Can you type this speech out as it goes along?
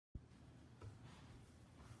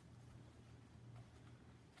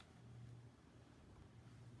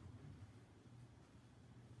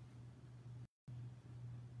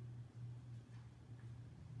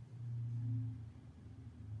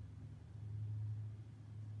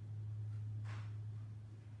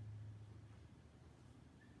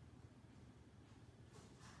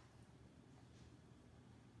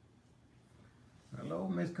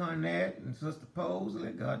Miss Cornett and Sister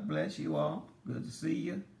Posley. God bless you all. Good to see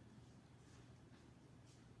you.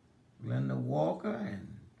 Glenda Walker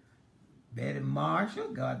and Betty Marshall.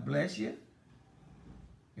 God bless you.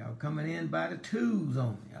 Y'all coming in by the twos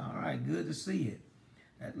on me. All right, good to see you.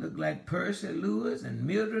 That looked like Percy Lewis and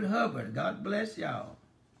Mildred Hubbard. God bless y'all.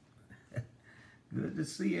 Good to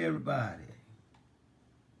see everybody.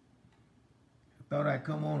 I thought I'd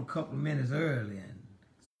come on a couple of minutes early and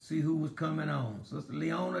see who was coming on. Sister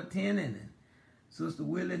Leona Tennant and Sister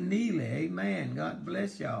Willie Neely. Amen. God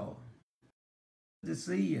bless y'all. Good to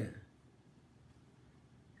see you.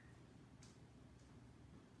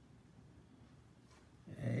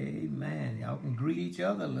 Amen. Y'all can greet each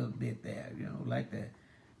other a little bit there. You know, like the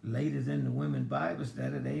ladies in the women's Bible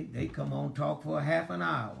study, they come on talk for a half an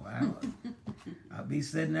hour. I'll be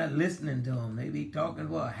sitting there listening to them. They be talking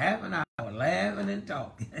for a half an hour, laughing and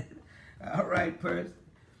talking. All right, Percy.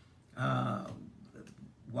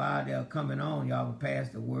 While they're coming on, y'all can pass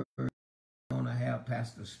the word. We're going to have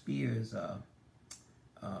Pastor Spears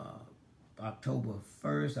October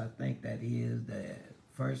 1st. I think that is the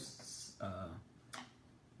first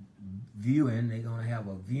viewing. They're going to have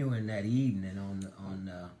a viewing that evening on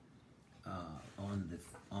the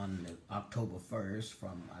October 1st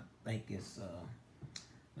from, I think it's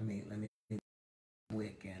let me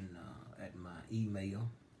quick and at my email.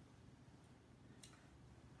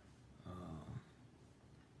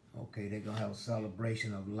 Okay, they're going to have a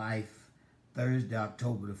celebration of life Thursday,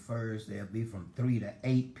 October the 1st. They'll be from 3 to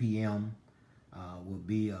 8 p.m. Will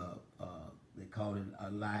be they call it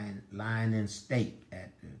a line in state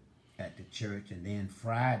at the church. And then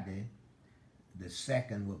Friday, the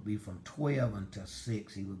 2nd, will be from 12 until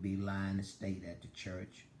 6. He will be lying in state at the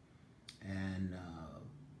church. And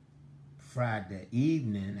Friday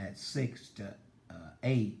evening at 6 to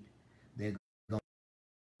 8, they're going to have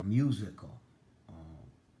a musical.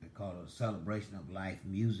 They call it a Celebration of Life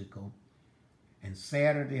musical. And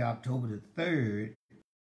Saturday, October the 3rd,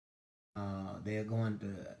 they're going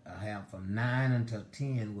to have from 9 until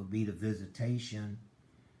 10 will be the visitation.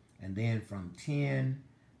 And then from 10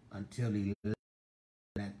 until 11,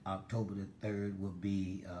 October the 3rd, will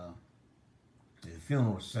be the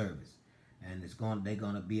funeral service. And they're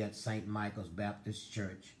going to be at St. Michael's Baptist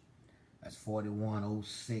Church. That's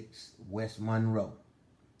 4106 West Monroe,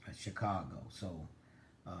 Chicago. So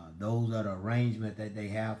those are the arrangements that they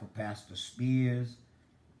have for Pastor Spears.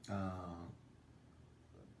 I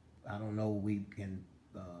don't know, we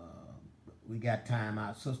got time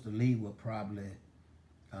out. Sister Lee will probably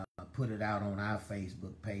put it out on our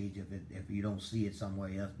Facebook page if you don't see it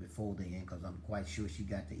somewhere else before then, because I'm quite sure she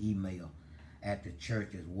got the email at the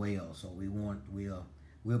church as well. So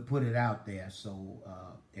we'll put it out there so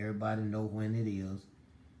everybody know when it is,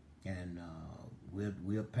 and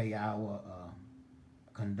we'll pay our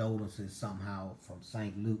condolences somehow from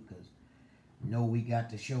St. Luke, because we got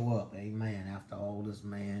to show up, amen, after all this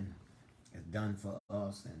man has done for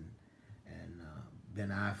us and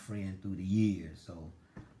been our friend through the years. So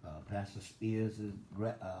Pastor Spears'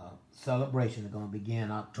 celebration is going to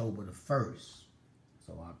begin October the 1st.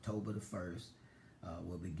 So October the 1st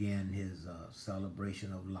will begin his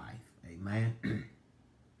celebration of life. Amen.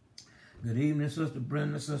 Good evening, Sister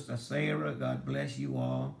Brenda, Sister Sarah. God bless you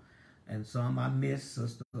all. And some I missed.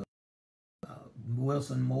 Sister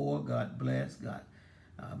Wilson Moore, God bless. God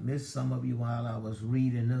missed some of you while I was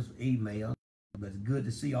reading this email. But it's good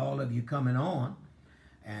to see all of you coming on.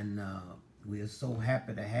 And we're so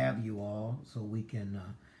happy to have you all so we can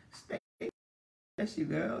stay. Bless you,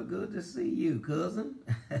 girl. Good to see you, cousin.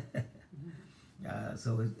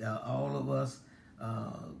 So all of us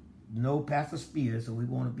know Pastor Spears, so we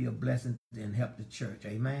want to be a blessing and help the church.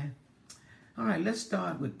 Amen. All right, let's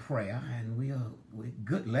start with prayer, and we're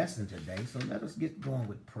good lesson today, so let us get going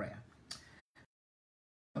with prayer.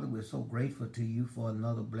 Father, we're so grateful to you for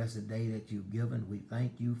another blessed day that you've given. We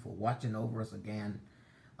thank you for watching over us again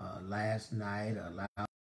last night, allowed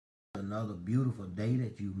another beautiful day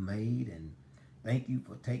that you made, and thank you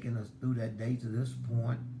for taking us through that day to this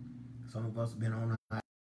point. Some of us have been on a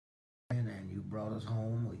and you brought us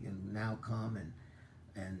home. We can now come and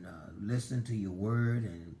listen to your word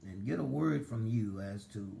and get a word from you as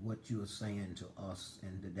to what you are saying to us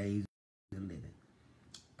in the days we're living.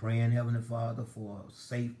 Praying, Heavenly Father, for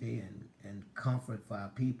safety and comfort for our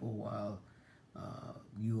people while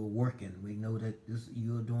you are working. We know that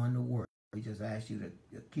you are doing the work. We just ask you to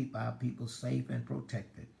keep our people safe and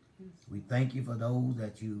protected. We thank you for those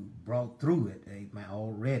that you brought through it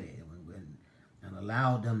already and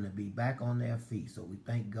allowed them to be back on their feet. So we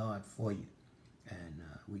thank God for you. And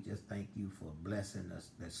we just thank you for blessing us,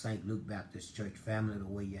 the St. Luke Baptist Church family, the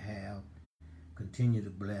way you have. continue to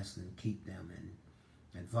bless and keep them.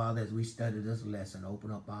 And Father, as we study this lesson, open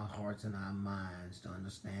up our hearts and our minds to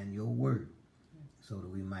understand your word so that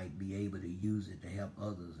we might be able to use it to help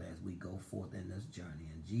others as we go forth in this journey.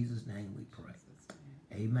 In Jesus' name we pray.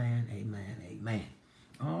 Amen, amen, amen.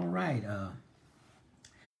 All right.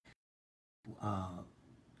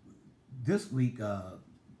 This week,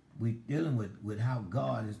 we're dealing with how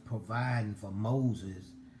God is providing for Moses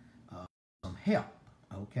some help,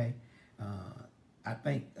 okay? I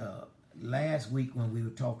think last week when we were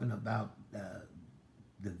talking about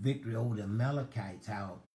the victory over the Amalekites,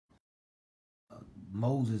 how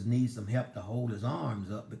Moses needs some help to hold his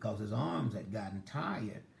arms up because his arms had gotten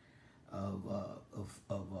tired of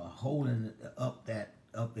holding up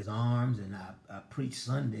his arms, and I preached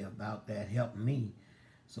Sunday about that. Help me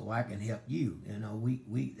so I can help you. You know,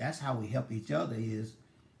 we that's how we help each other, is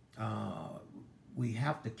we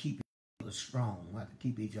have to keep each other strong. We have to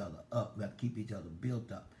keep each other up. We have to keep each other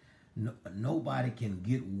built up. Nobody can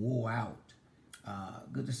get wore out.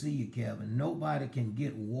 Good to see you, Kevin. Nobody can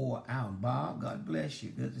get wore out. Bob, God bless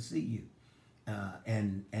you. Good to see you.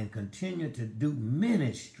 And continue to do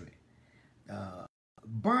ministry.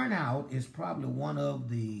 Burnout is probably one of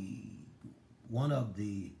the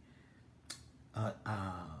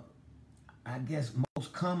I guess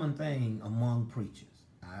most common thing among preachers.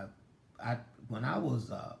 When I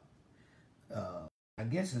was I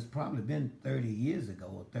guess it's probably been 30 years ago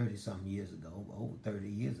or 30 something years ago, over 30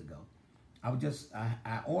 years ago.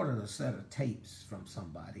 I ordered a set of tapes from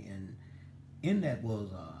somebody, and in that was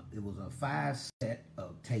it was a 5 set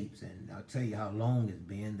of tapes, and I'll tell you how long it's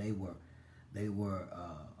been. They were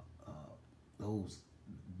those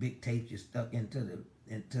big tapes you stuck into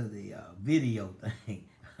the video thing.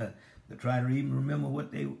 To try to even remember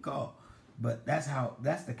what they were called, but that's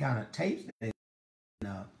the kind of tapes that they.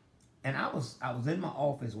 And I was in my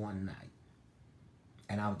office one night,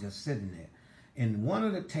 and I was just sitting there, and one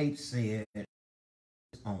of the tapes said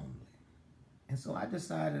only, and so I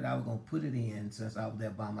decided I was gonna put it in, since I was there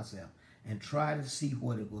by myself, and try to see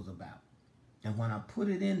what it was about. And when I put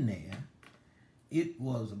it in there, it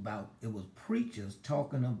was preachers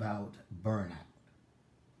talking about burnout.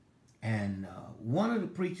 And one of the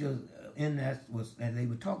preachers in that was, and they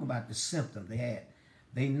were talking about the symptoms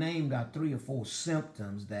they named out 3 or 4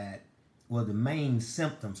 symptoms that were the main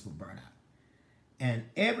symptoms for burnout. And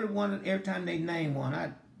every time they named one,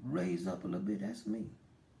 I'd raise up a little bit. That's me.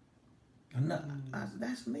 Another, I said,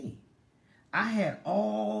 that's me. I had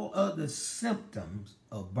all other symptoms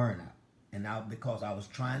of burnout, and because I was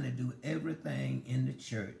trying to do everything in the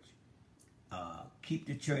church. Keep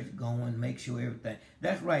the church going, make sure everything.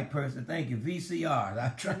 That's right, person. Thank you. VCRs.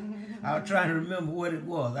 I was trying to remember what it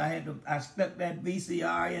was. I stuck that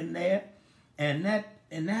VCR in there, and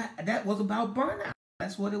that was about burnout.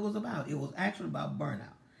 That's what it was about. It was actually about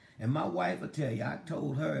burnout. And my wife will tell you, I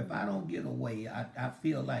told her, if I don't get away, I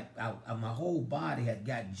feel like my whole body had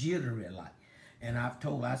got jittery like. And I've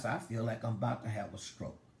told her, I said, I feel like I'm about to have a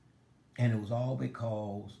stroke. And it was all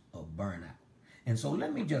because of burnout. And so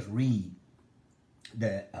let me just read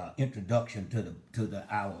the introduction to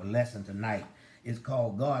our lesson tonight. It's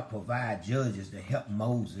called God Provide Judges to Help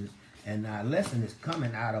Moses, and our lesson is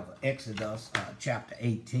coming out of Exodus chapter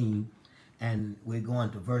 18, and we're going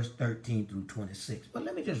to verse 13 through 26. But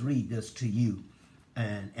let me just read this to you,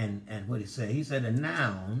 and what he said. He said, a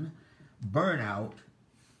noun, burnout,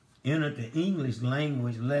 entered the English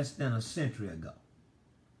language less than a century ago.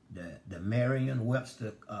 The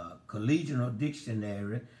Merriam-Webster Collegiate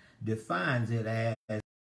Dictionary defines it as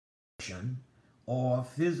or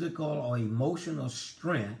physical or emotional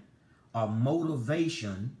strength or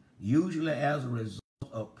motivation, usually as a result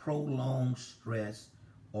of prolonged stress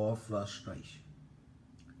or frustration.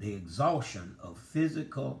 The exhaustion of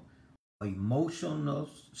physical or emotional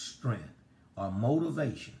strength or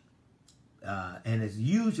motivation, and it's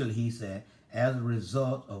usually, he said, as a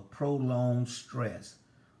result of prolonged stress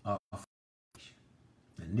or frustration.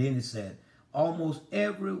 And then he said, almost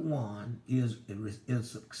everyone is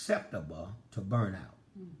susceptible to burnout.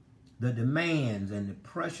 The demands and the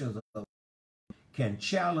pressures of can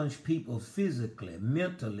challenge people physically,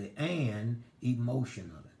 mentally, and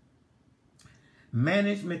emotionally.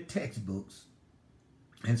 Management textbooks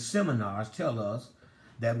and seminars tell us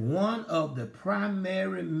that one of the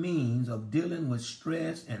primary means of dealing with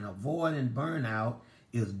stress and avoiding burnout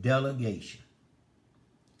is delegation.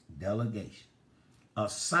 Delegation.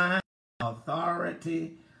 Assign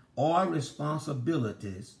authority or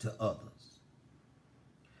responsibilities to others.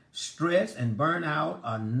 Stress and burnout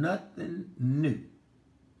are nothing new,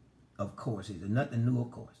 of course. It's nothing new,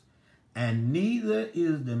 of course. And neither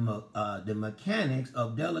is the mechanics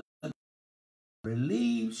of delegation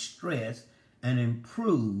relieve stress and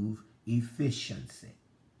improve efficiency.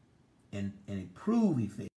 And improve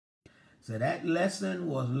efficiency. So that lesson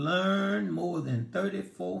was learned more than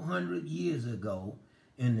 3,400 years ago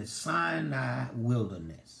in the Sinai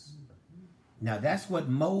wilderness. Now that's what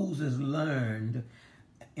Moses learned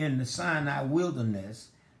in the Sinai wilderness,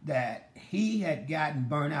 that he had gotten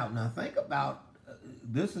burnt out. Now think about,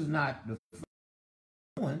 this is not the first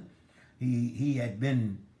one. He had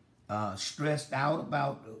been stressed out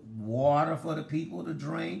about water for the people to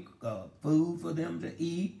drink, food for them to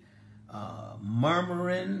eat,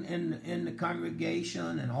 murmuring in the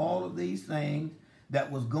congregation, and all of these things that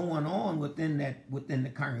was going on within the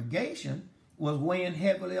congregation was weighing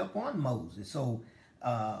heavily upon Moses. So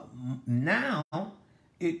now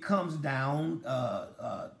it comes down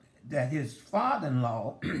that his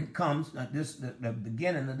father-in-law comes, the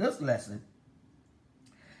beginning of this lesson,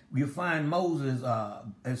 you find Moses,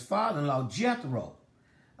 his father-in-law Jethro,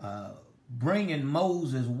 bringing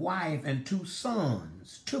Moses' wife and 2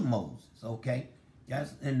 sons to Moses, okay?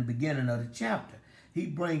 That's in the beginning of the chapter. He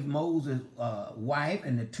brings Moses' wife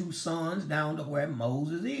and the 2 sons down to where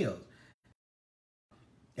Moses is.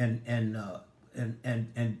 And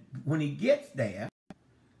when he gets there,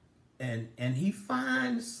 and he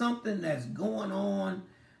finds something that's going on,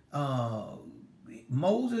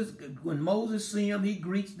 when Moses sees him, he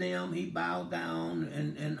greets them, he bows down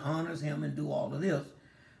and honors him and do all of this.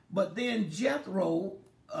 But then Jethro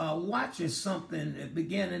watches something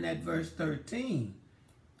beginning at verse 13.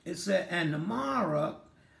 It said, and the morrow,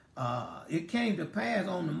 it came to pass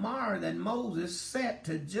on the morrow that Moses sat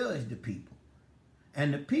to judge the people.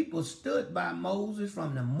 And the people stood by Moses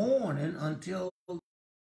from the morning until...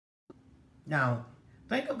 Now,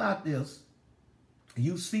 think about this.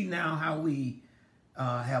 You see now how we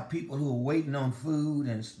have people who are waiting on food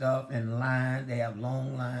and stuff in lines. They have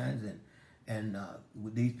long lines, and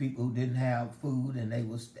with these people who didn't have food, and they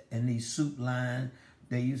was in these suit lines,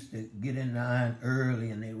 they used to get in line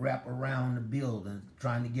early and they wrap around the building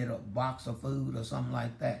trying to get a box of food or something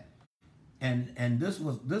like that. And this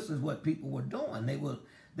is what people were doing.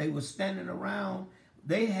 They were standing around.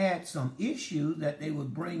 They had some issues that they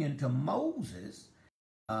would bring into Moses.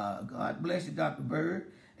 God bless you, Dr.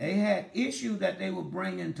 Bird. They had issues that they would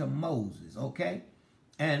bring into Moses, okay?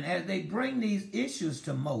 And as they bring these issues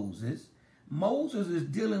to Moses, Moses is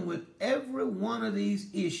dealing with every one of these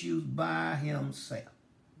issues by himself.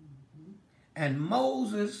 And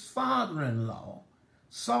Moses' father-in-law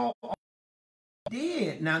saw all he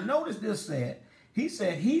did. Now notice this said, he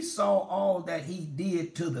said he saw all that he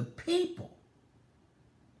did to the people.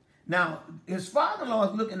 Now, his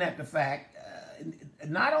father-in-law is looking at the fact,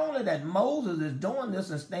 not only that Moses is doing this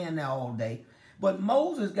and staying there all day, but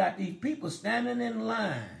Moses got these people standing in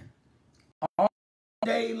line all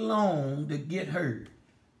day long to get heard.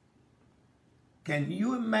 Can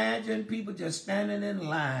you imagine people just standing in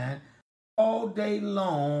line all day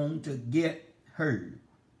long to get heard?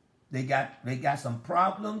 They got some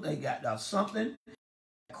problems, they got something,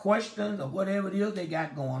 questions or whatever it is they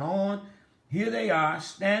got going on. Here they are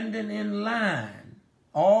standing in line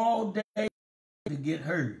all day to get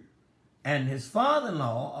heard. And his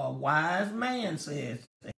father-in-law, a wise man, says,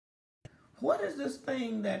 what is this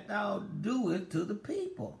thing that thou doest to the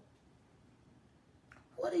people?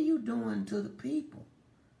 What are you doing to the people?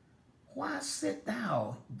 Why sit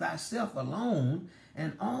thou thyself alone,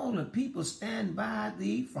 and all the people stand by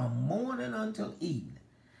thee from morning until evening?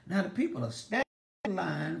 Now the people are standing in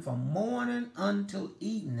line from morning until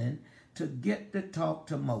evening to get to talk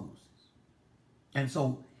to Moses. And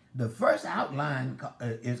so the first outline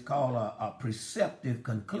is called a preceptive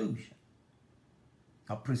conclusion.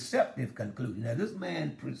 A preceptive conclusion. Now this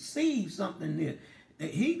man perceived something there.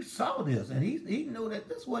 He saw this, and he knew that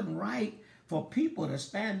this wasn't right for people to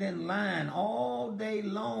stand in line all day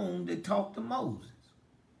long to talk to Moses.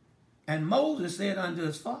 And Moses said unto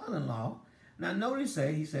his father-in-law, now notice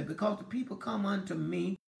he said, because the people come unto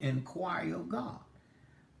me, inquire of God.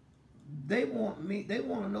 They want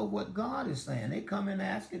to know what God is saying. They come in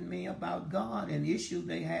asking me about God and issues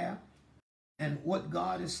they have and what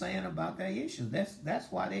God is saying about their issues.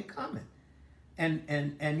 That's why they're coming.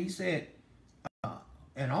 And he said,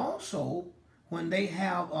 and also when they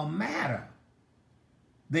have a matter,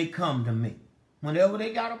 they come to me. Whenever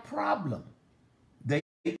they got a problem, they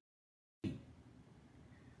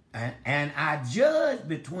and I judge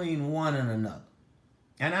between one and another.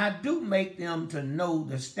 And I do make them to know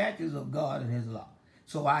the statutes of God and his law.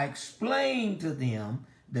 So I explain to them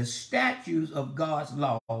the statutes of God's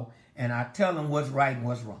law, and I tell them what's right and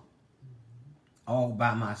what's wrong. All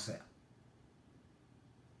by myself.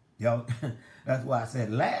 Yo, that's why I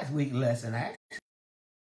said last week's lesson actually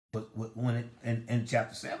when in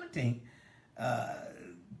chapter 17,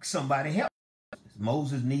 somebody helped.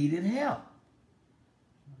 Moses needed help.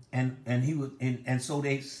 And so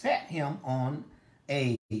they set him on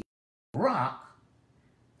a rock,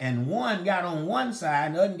 and one got on one side,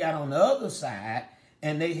 and the other got on the other side,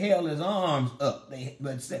 and they held his arms up.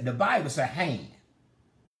 The Bible said hand.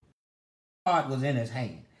 God was in his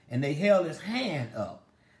hand, and they held his hand up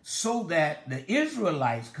so that the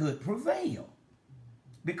Israelites could prevail.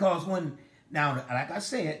 Because now, like I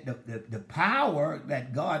said, the power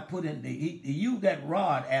that God put in, he used that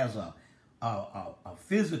rod as a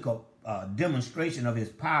physical demonstration of his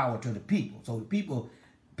power to the people. So the people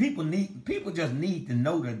just need to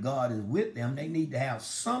know that God is with them. They need to have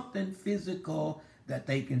something physical that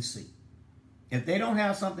they can see. If they don't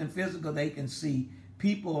have something physical they can see,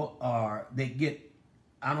 they get,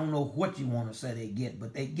 I don't know what you want to say they get,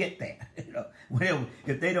 but they get that. Whatever,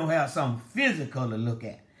 if they don't have something physical to look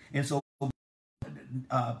at. And so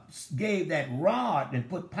gave that rod and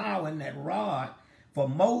put power in that rod for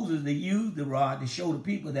Moses to use the rod to show the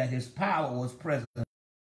people that his power was present.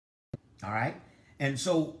 All right? And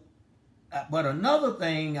so, but another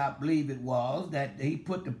thing I believe it was that he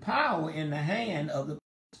put the power in the hand of the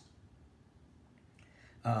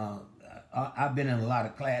I've been in a lot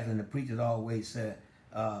of classes, and the preachers always said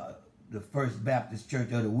the First Baptist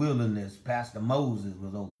Church of the Wilderness, Pastor Moses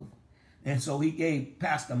was over. And so he gave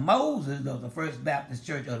Pastor Moses of the First Baptist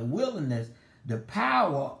Church of the Wilderness the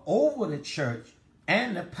power over the church,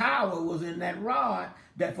 and the power was in that rod,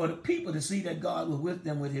 that for the people to see that God was with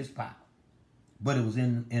them with his power. But it was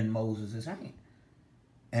in Moses' hand.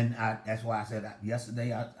 And that's why I said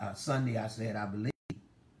Sunday, I said I believe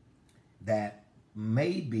that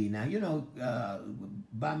maybe, now,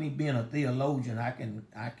 by me being a theologian, I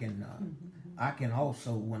can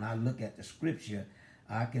also, when I look at the scripture,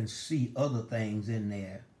 I can see other things in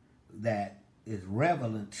there that is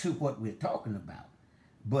relevant to what we're talking about,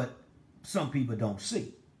 but some people don't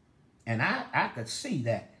see. And I could see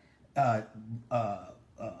that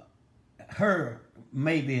her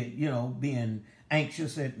maybe, being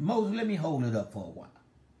anxious, said, Moses, let me hold it up for a while.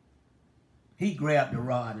 He grabbed the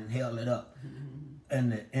rod and held it up.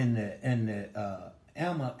 And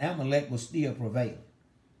Amalek was still prevailing.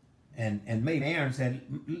 And maybe Aaron said,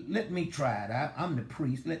 let me try it. I'm the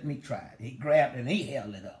priest. Let me try it. He grabbed it and he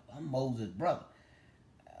held it up. I'm Moses' brother.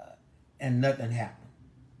 And nothing happened.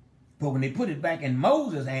 But when they put it back in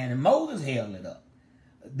Moses' hand and Moses held it up,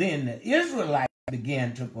 then the Israelites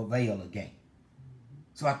began to prevail again.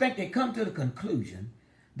 So I think they come to the conclusion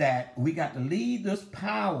that we got to leave this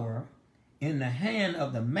power in the hand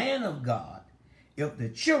of the man of God if the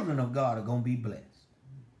children of God are going to be blessed.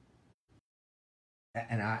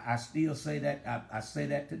 And I still say that. I say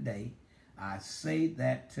that today. I say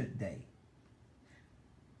that today.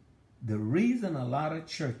 The reason a lot of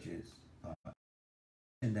churches are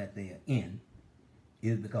that they are in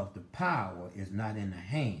is because the power is not in the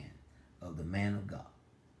hand of the man of God.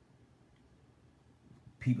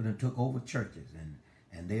 People that took over churches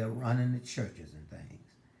and they are running the churches and things.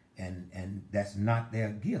 And that's not their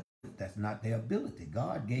gift. That's not their ability.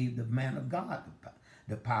 God gave the man of God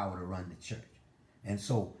the power to run the church. And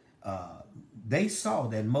so they saw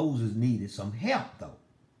that Moses needed some help, though.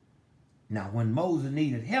 Now, when Moses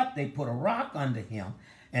needed help, they put a rock under him,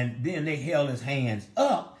 and then they held his hands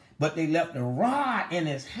up, but they left the rod in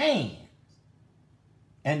his hands.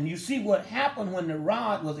 And you see what happened when the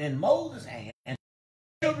rod was in Moses' hand. And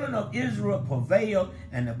the children of Israel prevailed,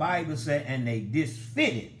 and the Bible said, and they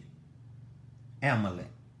disfitted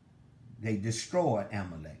Amalek. They destroyed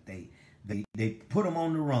Amalek. They put him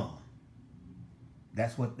on the run.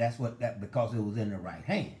 That's because it was in the right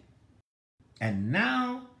hand. And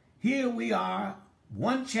now, here we are,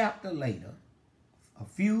 one chapter later,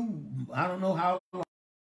 I don't know how long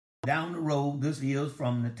down the road this is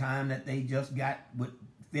from the time that they just got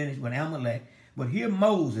finished with Amalek, but here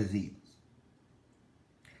Moses is.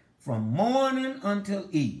 From morning until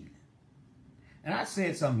evening. And I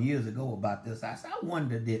said some years ago about this. I said, I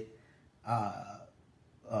wonder did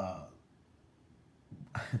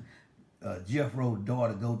Jethro's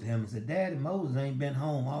daughter go to him and said, Daddy, Moses ain't been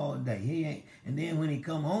home all day. He ain't. And then when he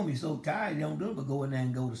come home, he's so tired, he don't do it but go in there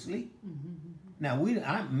and go to sleep. Now,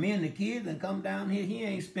 me and the kids and come down here, he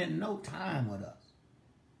ain't spent no time with us.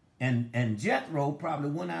 And Jethro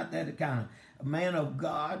probably went out there to kind of a man of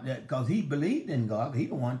God, because he believed in God. He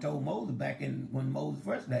the one told Moses back when Moses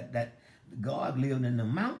first that God lived in the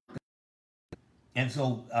mountain. And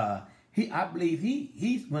so I believe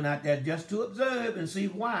he went out there just to observe and see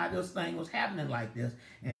why this thing was happening like this.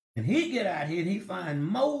 And he get out here and he find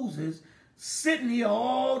Moses sitting here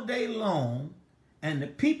all day long And the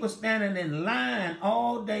people standing in line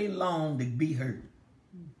all day long to be heard.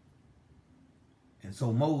 And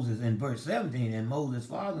so Moses, in verse 17, and Moses'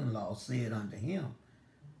 father-in-law said unto him,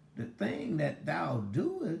 the thing that thou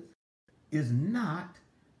doest is not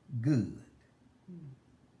good.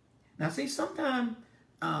 Now see, sometimes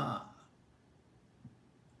us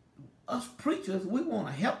preachers, we want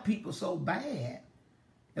to help people so bad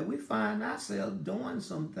that we find ourselves doing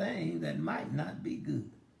some things that might not be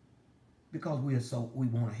good. Because we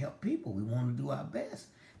want to help people. We want to do our best.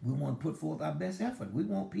 We want to put forth our best effort. We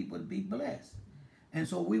want people to be blessed. And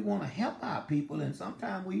so we want to help our people, and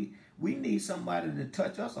sometimes we need somebody to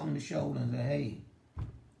touch us on the shoulder and say, hey,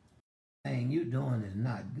 the thing you're doing is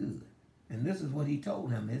not good. And this is what he told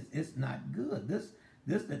him. It's not good. This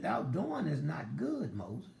that thou doing is not good,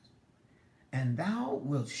 Moses. And thou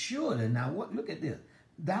wilt surely, now what? Look at this.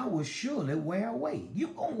 Thou wilt surely wear away. You're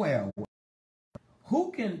going to wear away.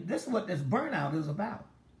 This is what this burnout is about.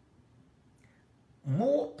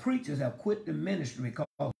 More preachers have quit the ministry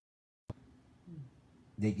because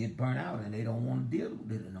they get burnt out and they don't want to deal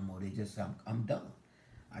with it no more. They just say, I'm done.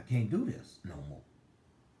 I can't do this no more.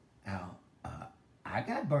 Now, I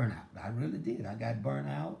got burnt out. I really did. I got burnt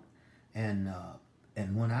out. And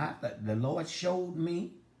when the Lord showed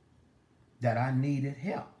me that I needed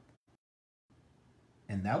help.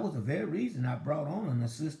 And that was the very reason I brought on an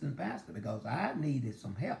assistant pastor, because I needed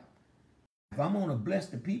some help. If I'm going to bless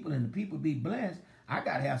the people and the people be blessed, I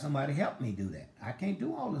got to have somebody help me do that. I can't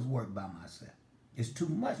do all this work by myself. It's too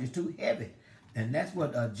much. It's too heavy. And that's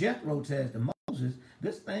what Jethro says to Moses.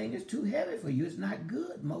 This thing is too heavy for you. It's not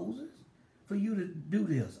good, Moses, for you to do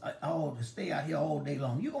this, to stay out here all day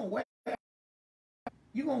long. You're going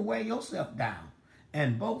to wear yourself down.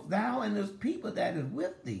 And both thou and those people that is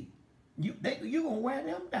with thee, you're going to wear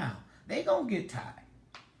them down. They're going to get tired.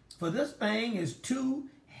 For this thing is too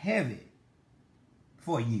heavy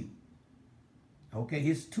for you. Okay?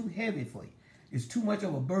 It's too heavy for you. It's too much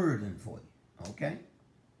of a burden for you. Okay?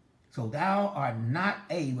 So thou art not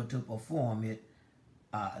able to perform it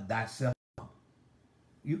thyself.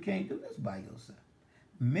 You can't do this by yourself.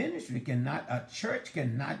 A church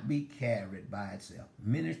cannot be carried by itself.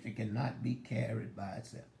 Ministry cannot be carried by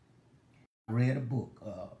itself. I read a book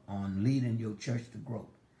on leading your church to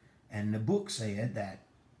growth. And the book said that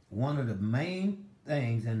one of the main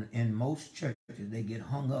things in most churches, they get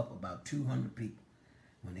hung up about 200 people.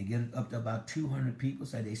 When they get up to about 200 people,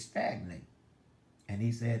 say they stagnate. And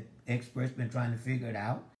he said, experts been trying to figure it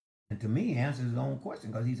out. And to me, he answers his own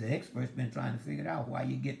question, because he said, experts been trying to figure it out why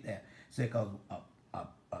you get that. He said, because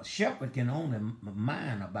a shepherd can only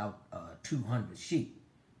mind about 200 sheep.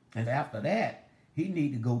 And after that, he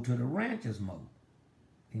need to go to the rancher's mode.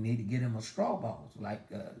 He need to get him a straw balls. Like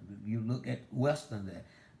you look at Western,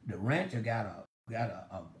 the rancher got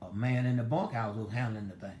a man in the bunkhouse who's handling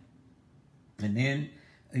the thing. And then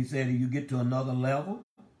he said, you get to another level,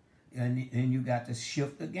 and you got to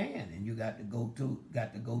shift again, and you got to go to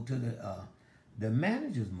the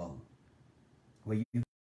manager's mode, where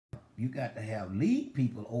you got to have lead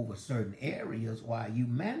people over certain areas while you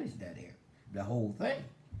manage that area, the whole thing.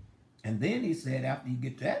 And then he said, after you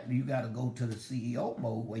get to that, you got to go to the CEO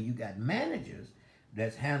mode, where you got managers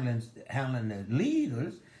that's handling the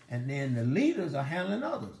leaders, and then the leaders are handling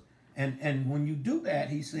others. And when you do that,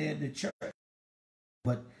 he said the church.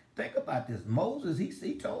 But think about this. Moses,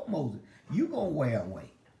 he told Moses, you're going to wear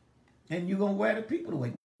away. And you're going to wear the people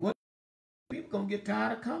away. What people going to get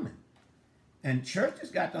tired of coming? And churches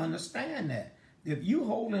got to understand that. If you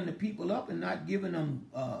holding the people up and not giving them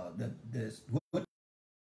what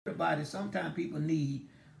everybody, sometimes people need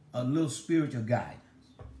a little spiritual guidance.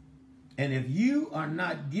 And if you are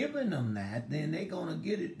not giving them that, then they're going to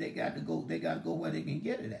get it. They got to go where they can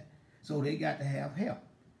get it at. So they got to have help.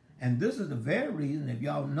 And this is the very reason, if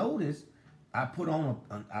y'all notice, I put on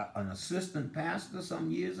an assistant pastor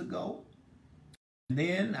some years ago. And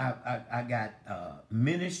then I got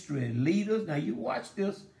ministry leaders. Now you watch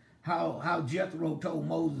this, how Jethro told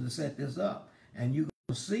Moses to set this up. And you're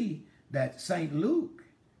going to see that St. Luke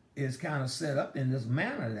is kind of set up in this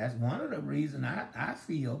manner. That's one of the reasons I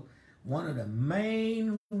feel one of the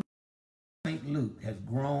main reasons St. Luke has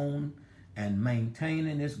grown and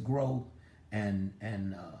maintaining its growth and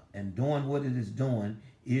doing what it is doing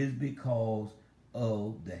is because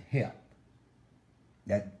of the help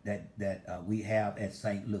that we have at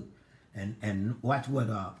St. Luke. And watch what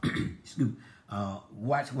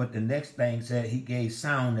watch what the next thing said. He gave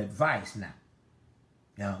sound advice now.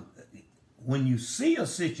 Now, when you see a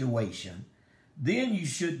situation, then you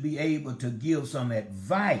should be able to give some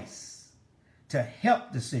advice to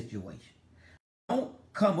help the situation. Don't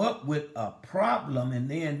come up with a problem and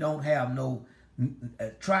then don't have no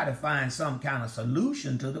try to find some kind of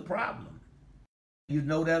solution to the problem. You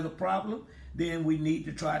know there's a problem, then we need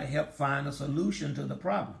to try to help find a solution to the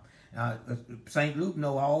problem. St. Luke,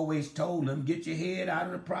 always told them, get your head out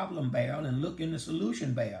of the problem barrel and look in the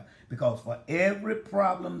solution barrel, because for every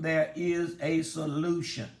problem there is a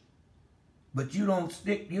solution. But you don't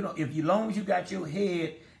stick, if as long as you got your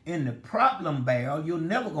head in the problem barrel, you're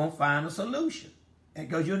never going to find a solution,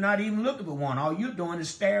 because you're not even looking for one. All you're doing is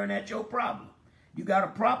staring at your problem. You got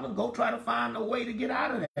a problem, go try to find a way to get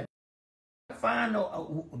out of that.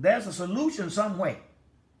 There's a solution somewhere,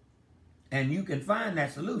 and you can find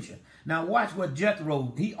that solution. Now watch what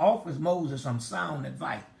Jethro, he offers Moses some sound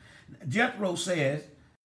advice. Jethro says,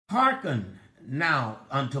 hearken now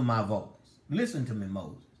unto my voice. Listen to me,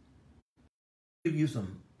 Moses. I'll give you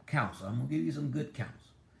some counsel. I'm going to give you some good counsel.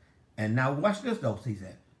 And now watch this though, he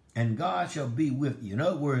said, and God shall be with you. In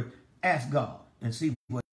other words, ask God and see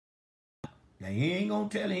what. Now he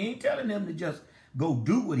ain't telling them to just go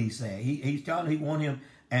do what he said. He's telling he want him,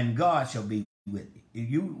 and God shall be with you. If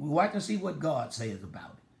you watch and see what God says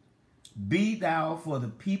about it. Be thou for the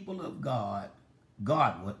people of God,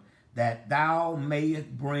 Godward, that thou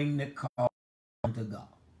mayest bring the cause unto God.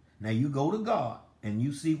 Now you go to God and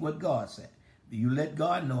you see what God said. You let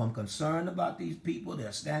God know, I'm concerned about these people.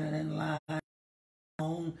 They're standing in line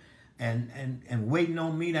and waiting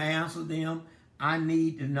on me to answer them. I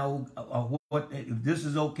need to know if this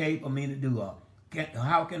is okay for me to do.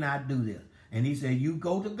 How can I do this? And he said, you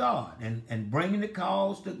go to God and bring the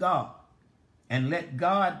cause to God and let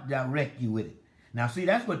God direct you with it. Now, see,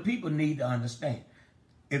 that's what people need to understand.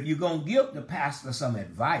 If you're going to give the pastor some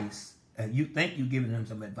advice, you think you're giving him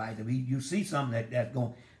some advice. If you see something that's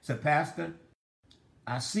going, say, Pastor,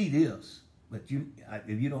 I see this, but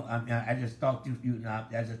if you don't, I just thought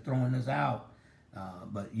I just throwing this out.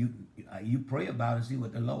 But you pray about it and see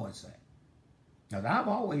what the Lord said. Now, I've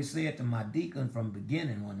always said to my deacon from the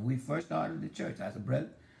beginning when we first started the church, I said, brother,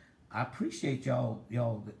 I appreciate y'all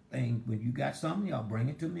thing. When you got something, y'all bring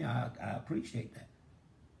it to me. I appreciate that.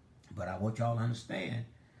 But I want y'all to understand,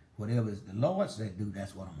 whatever the Lord said do,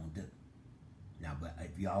 that's what I'm going to do. Now, but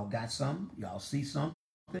if y'all got something, y'all see something,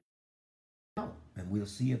 and we'll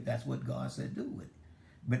see if that's what God said do with it.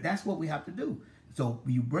 But that's what we have to do. So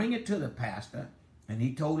you bring it to the pastor, and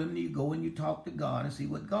he told him you go and you talk to God and see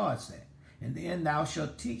what God said. And then thou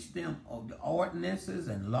shalt teach them of the ordinances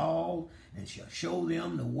and laws, and shall show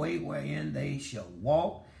them the way wherein they shall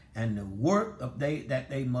walk, and the work that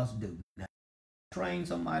they must do. Now, train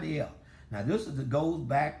somebody else. Now, this goes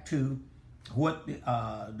back to what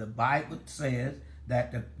the Bible says,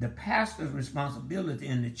 that the pastor's responsibility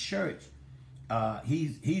in the church,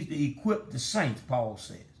 he's to equip the saints, Paul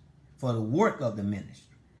says, for the work of the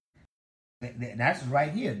ministry. That's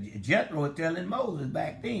right here. Jethro was telling Moses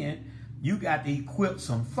back then, you got to equip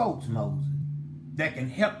some folks, Moses, that can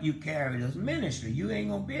help you carry this ministry. You ain't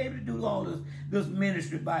going to be able to do all this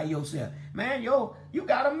ministry by yourself. Man, you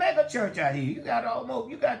got a mega church out here. You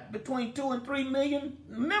got between 2 and 3 million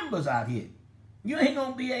members out here. You ain't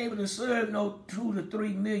going to be able to serve no 2 to 3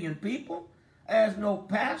 million people as no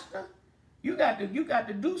pastor. You got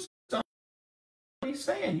to do something. He's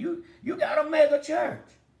saying you got a mega church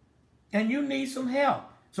and you need some help.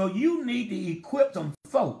 So you need to equip some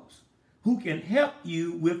folks who can help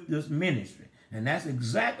you with this ministry. And that's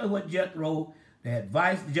exactly what Jethro, the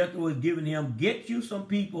advice Jethro is giving him, get you some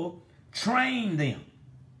people, train them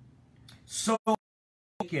so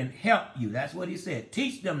they can help you. That's what he said.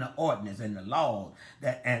 Teach them the ordinance and the laws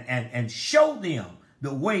and show them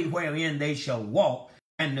the way wherein they shall walk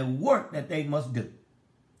and the work that they must do.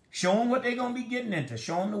 Show them what they're going to be getting into.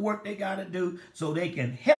 Show them the work they got to do so they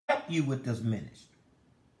can help you with this ministry.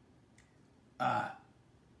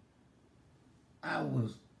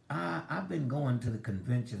 I've been going to the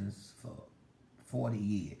conventions for 40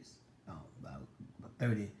 years, about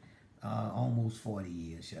 30, almost 40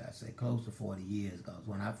 years, should I say, close to 40 years. Because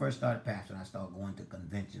when I first started pastoring, I started going to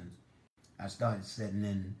conventions. I started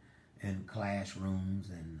sitting in classrooms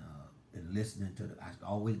and listening to I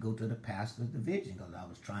always go to the pastor's division because I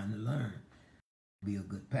was trying to learn to be a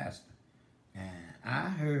good pastor. And I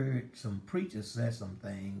heard some preachers say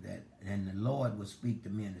something and the Lord would speak to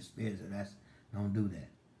me in the spirit, so don't do that.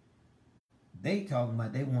 They talking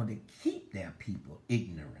about they want to keep their people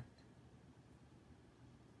ignorant.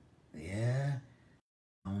 Yeah,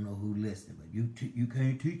 I don't know who listened, but you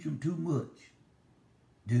can't teach them too much.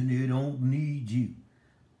 Then they don't need you.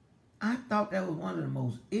 I thought that was one of the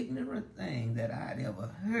most ignorant things that I'd ever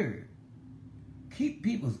heard. Keep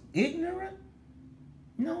people ignorant?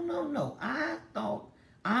 No. I thought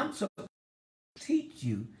I'm supposed to teach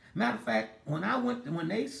you Matter of fact, when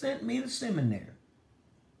they sent me to seminary,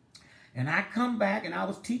 and I come back and I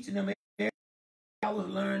was teaching them, I was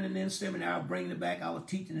learning in seminary, I was bringing it back, I was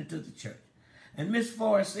teaching it to the church. And Miss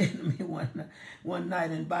Forrest said to me one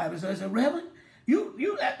night in Bible, so I said, Reverend,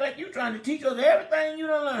 you act like you're trying to teach us everything you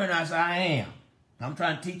done learned. I said, I am. I'm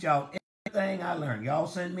trying to teach y'all everything I learned. Y'all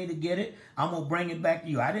sent me to get it. I'm going to bring it back to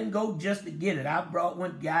you. I didn't go just to get it. I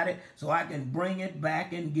got it so I can bring it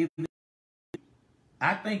back and give it.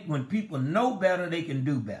 I think when people know better, they can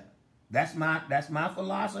do better. That's my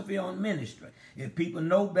philosophy on ministry. If people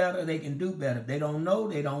know better, they can do better. If they don't know,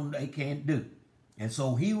 they can't do. And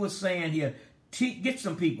so he was saying here, get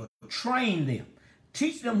some people, train them,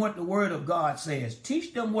 teach them what the Word of God says,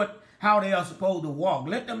 teach them how they are supposed to walk.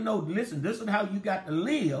 Let them know, listen, this is how you got to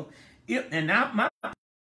live. I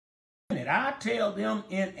tell them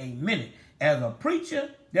in a minute, as a preacher,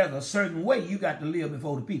 there's a certain way you got to live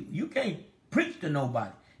before the people. You can't preach to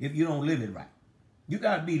nobody if you don't live it right. You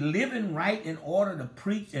got to be living right in order to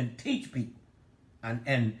preach and teach people.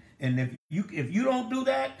 And if you don't do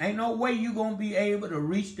that, ain't no way you're going to be able to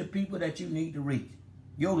reach the people that you need to reach.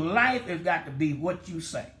 Your life has got to be what you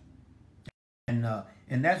say. And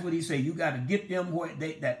that's what he said. You got to get them where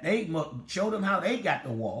they show them how they got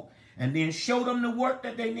to walk, and then show them the work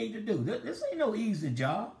that they need to do. This ain't no easy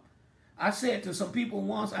job. I said to some people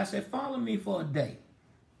once, I said, follow me for a day.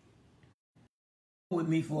 With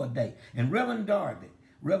me for a day. And Reverend Darby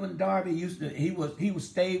he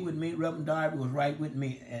stayed with me. Reverend Darby was right with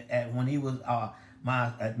me when he was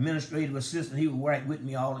my administrative assistant. He was right with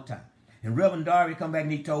me all the time. And Reverend Darby come back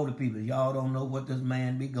and he told the people, y'all don't know what this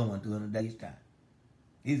man be going through in a day's time.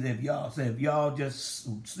 He said, if y'all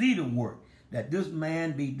just see the work that this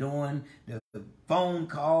man be doing, the phone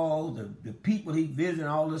calls, the people he visiting,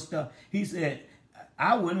 all this stuff, he said,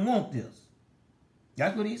 I wouldn't want this.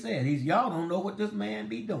 That's what he said. Y'all don't know what this man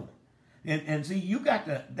be doing. And see,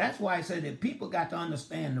 that's why I said that people got to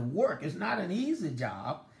understand the work. It's not an easy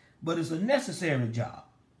job, but it's a necessary job.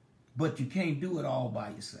 But you can't do it all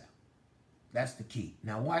by yourself. That's the key.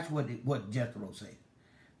 Now watch what Jethro said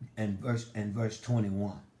in verse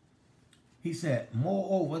 21. He said,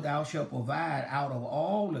 moreover, thou shalt provide out of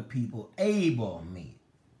all the people able men.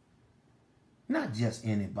 Not just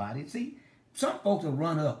anybody. See, some folks will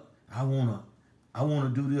run up, I want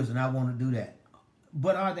to do this and I want to do that.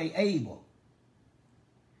 But are they able?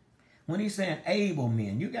 When he's saying able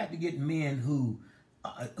men, you got to get men who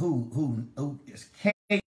is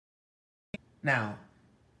capable. Now,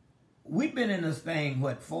 we've been in this thing,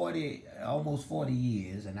 almost 40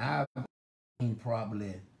 years, and I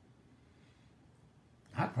probably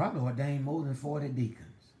ordained more than 40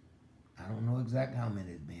 deacons. I don't know exactly how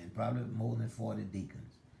many it's been, probably more than 40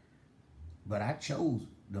 deacons. But I chose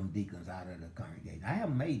them deacons out of the congregation. I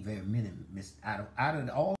haven't made very many mistakes. Out of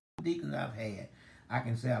all the deacons I've had, I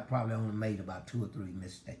can say I probably only made about 2 or 3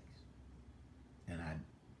 mistakes. And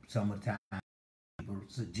some of the time, people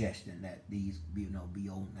suggesting that these, be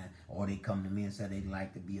on that, or they come to me and say they'd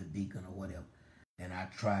like to be a deacon or whatever. And I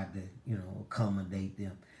tried to, accommodate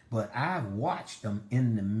them. But I've watched them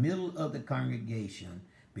in the middle of the congregation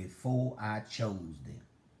before I chose them.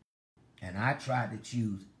 And I tried to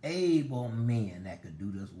choose able men that could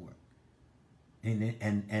do this work.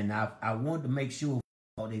 And I wanted to make sure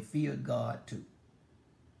they feared God too.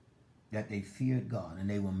 That they feared God. And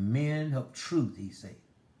they were men of truth, he said.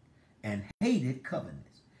 And hated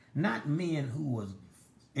covetousness. Not men who was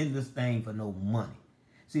in this thing for no money.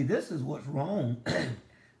 See, this is what's wrong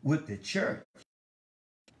with the church.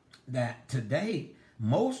 That today,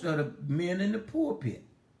 most of the men in the pulpit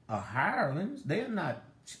are hirelings. They're not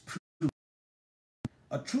true.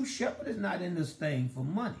 A true shepherd is not in this thing for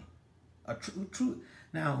money. A true.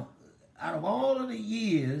 Now, out of all of the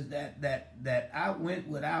years that I went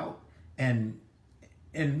without, and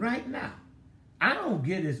right now, I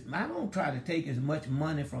don't try to take as much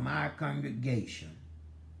money from our congregation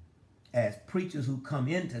as preachers who come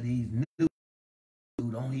into these new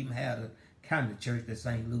who don't even have the kind of church that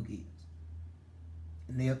St. Luke is.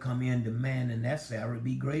 And they'll come in demanding that salary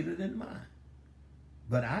be greater than mine.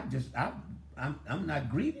 But I'm not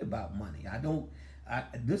greedy about money.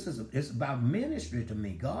 It's about ministry to me.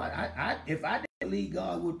 God, if I didn't believe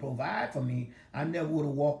God would provide for me, I never would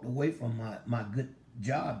have walked away from my good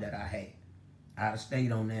job that I had. I'd have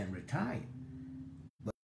stayed on there and retired.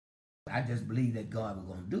 But I just believe that God was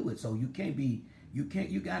going to do it. So you got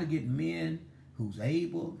to get men who's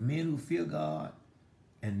able, men who fear God,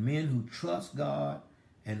 and men who trust God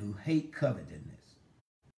and who hate covetousness.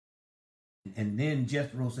 And then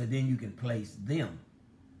Jethro said, then you can place them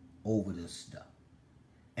over this stuff.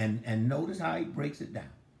 And notice how he breaks it down.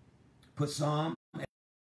 Put Psalm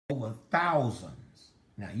over thousands.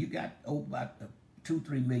 Now you got over about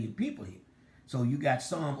 2-3 million people here, so you got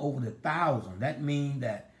some over the thousand. That means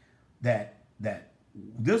that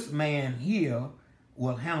this man here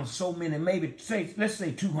will handle so many, maybe let's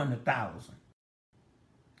say 200,000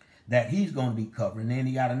 that he's going to be covering. Then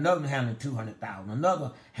he got another handling 200,000,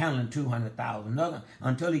 another handling 200,000, another,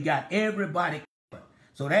 until he got everybody covered.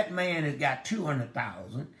 So that man has got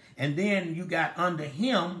 200,000, and then you got under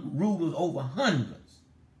him rulers over hundreds.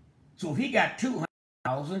 So if he got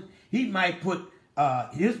 200,000, he might put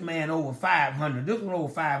his man over 500, this one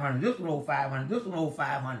over 500, this one over 500, this one over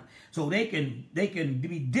 500. So they can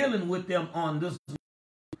be dealing with them on this.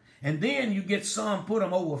 And then you get some put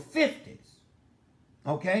them over 50s.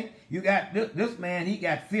 Okay? You got this man, he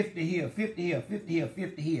got 50 here, 50 here, 50 here,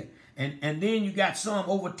 50 here. And then you got some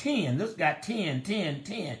over 10. This got 10, 10,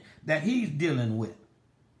 10 that he's dealing with.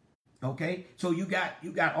 Okay? So you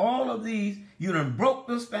got all of these. You done broke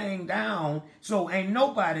this thing down. So ain't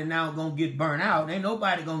nobody now gonna get burnt out. Ain't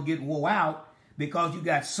nobody gonna get wore out, because you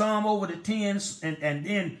got some over the 10s, and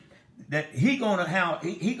then that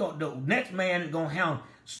the next man is gonna have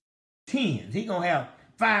 10s. He gonna have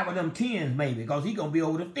 5 of them 10s maybe, because he gonna be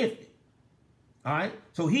over the 50. All right.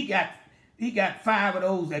 So he got 5 of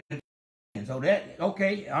those. So that,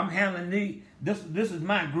 okay, I'm handling this is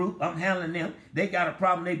my group. I'm handling them. They got a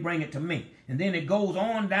problem, they bring it to me. And then it goes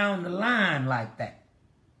on down the line like that.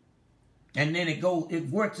 And then it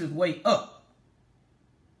works its way up.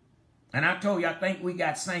 And I told you, I think we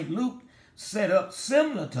got St. Luke set up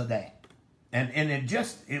similar to that. And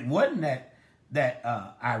it wasn't that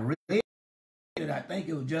I read it. I think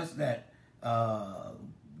it was just that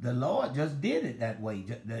the Lord just did it that way,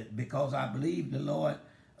 because I believe the Lord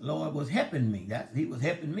was helping me. He was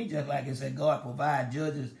helping me, just like it said God provide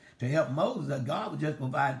judges to help Moses. That God was just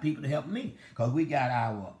providing people to help me, because we got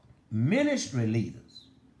our ministry leaders.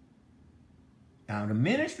 Now the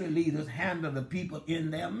ministry leaders handle the people in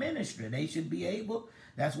their ministry. They should be able.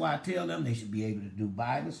 That's why I tell them they should be able to do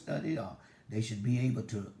Bible study, or they should be able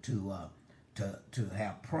to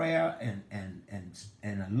have prayer and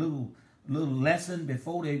a little lesson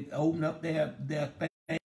before they open up their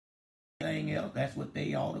thing else. That's what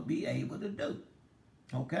they ought to be able to do.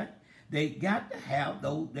 Okay? They got to have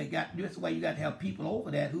those. That's why you got to have people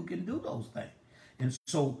over there who can do those things. And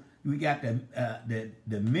so we got the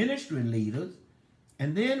ministry leaders,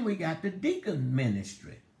 and then we got the deacon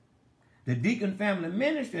ministry. The deacon family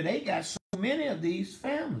ministry, they got so many of these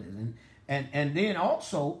families. And then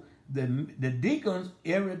also the deacons,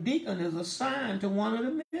 every deacon is assigned to one of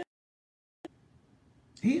the ministries.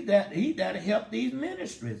 He's there to help these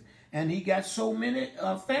ministries. And he got so many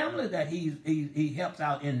families that he helps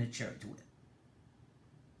out in the church with.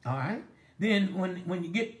 All right. Then when you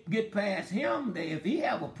get past him, if he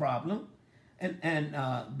have a problem,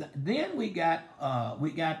 then we got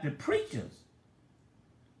the preachers.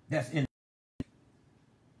 That's in.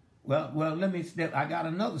 Well, let me step. I got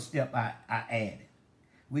another step I added.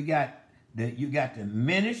 You got the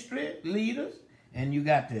ministry leaders, and you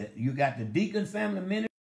got the deacon family ministry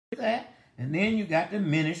that. And then you got the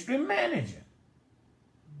ministry manager.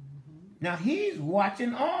 Mm-hmm. Now he's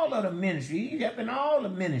watching all of the ministry. He's helping all the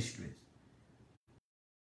ministries.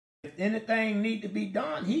 If anything need to be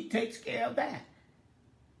done, he takes care of that.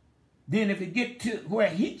 Then if it get to where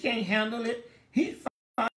he can't handle it, he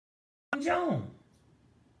finds Reverend Jones.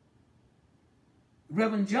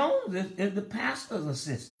 Reverend Jones is the pastor's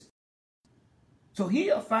assistant. So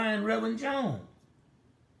he'll find Reverend Jones.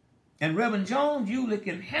 And Reverend Jones usually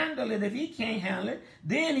can handle it. If he can't handle it,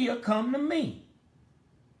 then he'll come to me.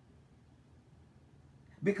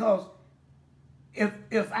 Because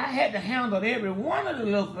if I had to handle every one of the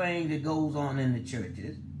little things that goes on in the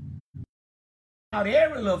churches, out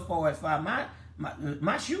every little forest fire,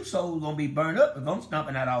 my shoe sole's gonna be burned up if I'm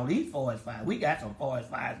stumping out all these forest fires. We got some forest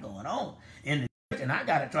fires going on in the church, and I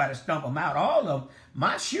gotta try to stump them out. All of them,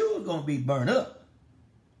 my shoe's gonna be burned up.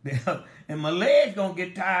 And my leg's gonna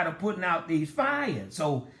get tired of putting out these fires.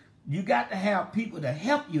 So you got to have people to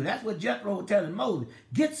help you. That's what Jethro was telling Moses.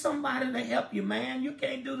 Get somebody to help you, man. You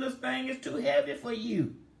can't do this thing. It's too heavy for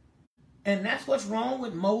you. And that's what's wrong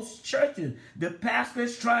with most churches. The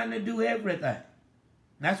pastor's trying to do everything.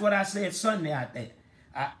 That's what I said Sunday out there.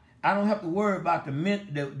 I don't have to worry about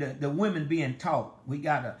the women being taught. We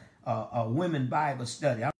got a women Bible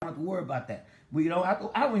study. I don't have to worry about that. I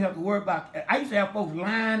don't have to worry about. I used to have folks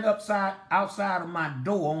lined outside of my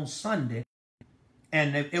door on Sunday,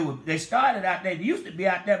 and they started out there. They used to be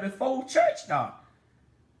out there before church started.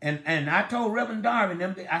 And I told Reverend Darwin,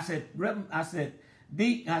 I said,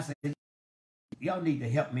 y'all need to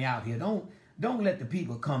help me out here. Don't let the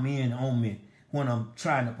people come in on me when I'm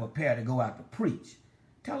trying to prepare to go out to preach.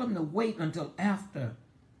 Tell them to wait until after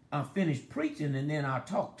I finish preaching, and then I'll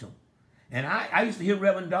talk to them. And I used to hear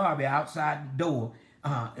Reverend Darby outside the door.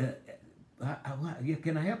 Can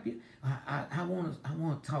I help you? I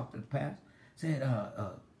want to talk to the pastor. Said,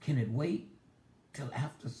 can it wait till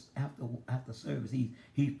after service?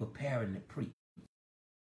 He's preparing to preach.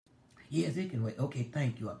 Yes, it can wait. Okay,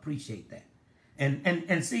 thank you. I appreciate that.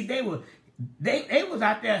 And see, they was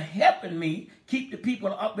out there helping me keep the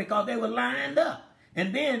people up because they were lined up.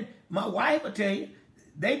 And then my wife would tell you,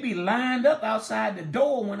 they be lined up outside the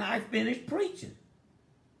door when I finish preaching.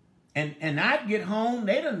 And I'd get home,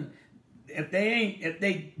 if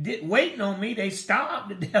they did waiting on me, they starved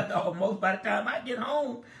to death almost by the time I get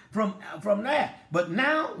home from that. But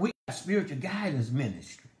now we got spiritual guidance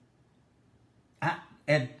ministry.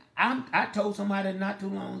 I told somebody not too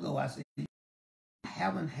long ago, I said, I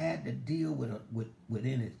haven't had to deal with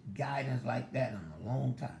any guidance like that in a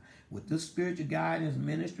long time. With this spiritual guidance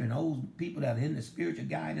ministry and those people that are in the spiritual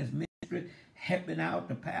guidance ministry helping out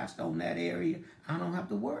the pastor on that area, I don't have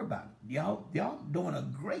to worry about it. Y'all doing a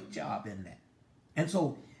great job in that. And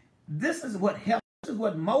so this is what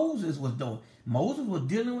Moses was doing. Moses was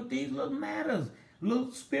dealing with these little matters, little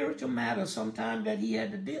spiritual matters sometimes that he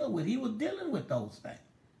had to deal with. He was dealing with those things.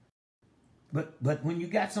 But when you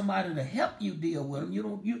got somebody to help you deal with them,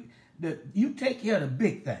 you take care of the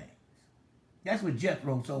big things. That's what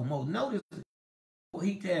Jethro told Moses. Notice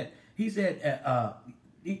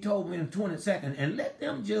he told me in the 22nd, and let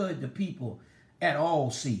them judge the people at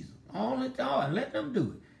all seasons, all at all, and let them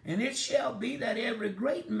do it. And it shall be that every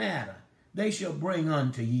great matter they shall bring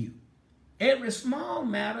unto you. Every small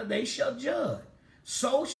matter they shall judge.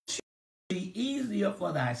 So shall it be easier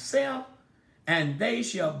for thyself, and they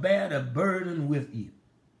shall bear the burden with you.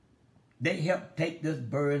 They help take this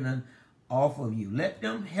burden off of you. Let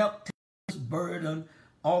them help take this burden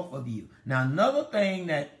off of you. Now, another thing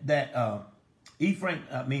that the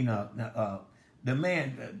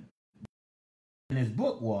man in his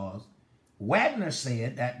book was, Wagner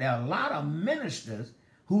said that there are a lot of ministers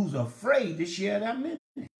who's afraid to share their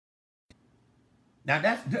ministry. Now,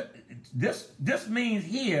 this means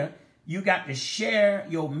here you got to share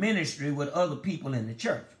your ministry with other people in the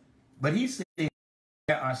church. But he said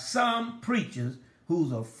there are some preachers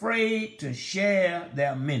who's afraid to share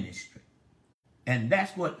their ministry. And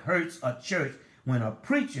that's what hurts a church, when a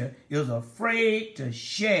preacher is afraid to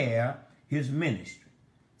share his ministry.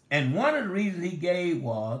 And one of the reasons he gave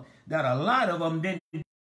was that a lot of them didn't do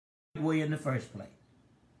it way in the first place.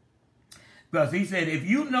 Because he said, if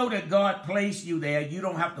you know that God placed you there, you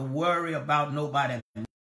don't have to worry about nobody.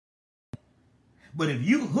 But if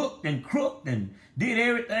you hooked and crooked and did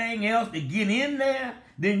everything else to get in there,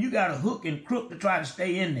 then you got to hook and crook to try to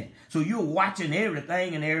stay in there. So you're watching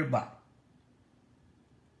everything and everybody.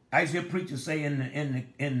 I used to hear preachers say in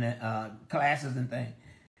the classes and things,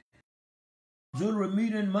 auxiliary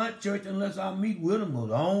meet in my church unless I meet with them,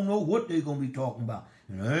 because I don't know what they're going to be talking about.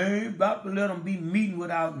 And I ain't about to let them be meeting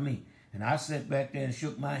without me. And I sat back there and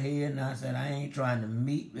shook my head, and I said, I ain't trying to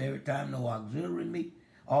meet every time no auxiliary meet.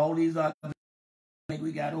 All these auxiliaries,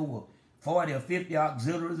 we got over 40 or 50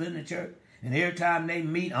 auxiliaries in the church, and every time they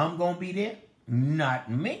meet, I'm going to be there.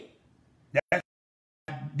 Not me. That's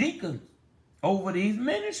deacons over these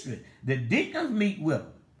ministries. The deacons meet with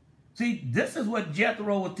them. See, this is what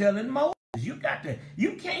Jethro was telling Moses. You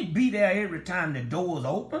can't be there every time the door's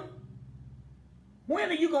open. When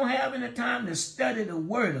are you going to have any time to study the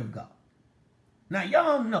Word of God? Now,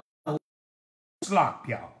 y'all know slop,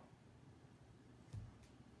 y'all.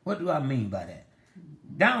 What do I mean by that?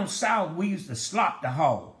 Down south, we used to slop the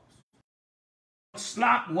hogs.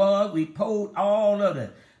 Slop was, we pulled all of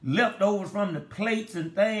the leftovers from the plates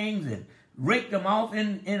and things and raked them off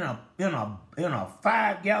in a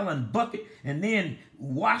 5-gallon bucket, and then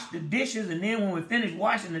wash the dishes. And then when we finished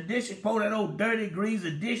washing the dishes, pour that old dirty grease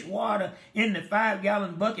of dishwater in the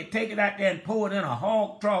 5-gallon bucket, take it out there and pour it in a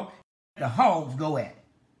hog trough. The hogs go at it.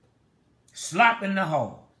 Slopping the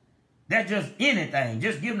hogs. That's just anything.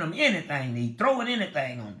 Just giving them anything to eat. Throwing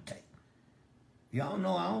anything on the table. Y'all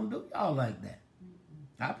know I don't do y'all like that.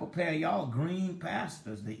 I prepare y'all green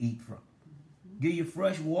pastures to eat from. Give you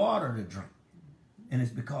fresh water to drink. And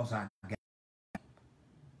it's because I got help.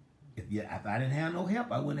 If I didn't have no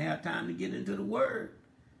help, I wouldn't have time to get into the Word.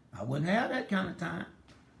 I wouldn't have that kind of time.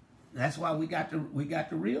 That's why we got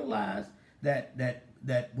to realize that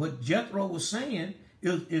what Jethro was saying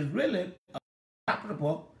is really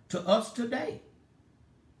applicable to us today.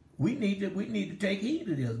 We need to take heed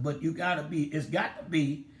of this, but it's got to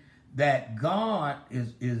be that God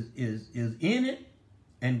is in it,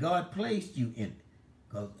 and God placed you in it.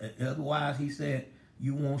 Because otherwise, he said,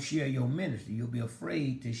 you won't share your ministry. You'll be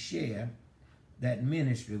afraid to share that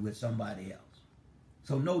ministry with somebody else.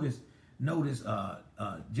 So notice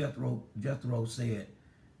Jethro said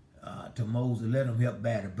to Moses, let him help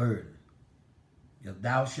bear the burden. If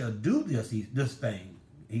thou shalt do this thing,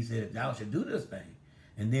 he said, if thou shalt do this thing,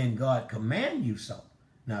 and then God command you so.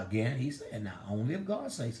 Now again, he said, now only if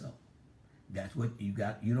God say so. That's what you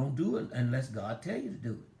got. You don't do it unless God tell you to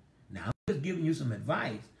do it. Now I'm just giving you some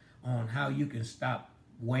advice on how you can stop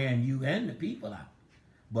wearing you and the people out.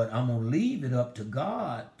 But I'm going to leave it up to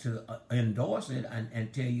God to endorse it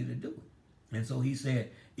and tell you to do it. And so he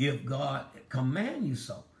said, if God command you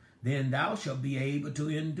so, then thou shalt be able to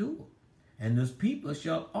endure. And this people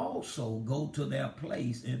shall also go to their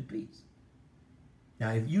place in peace.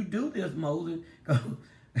 Now, if you do this, Moses,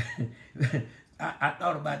 I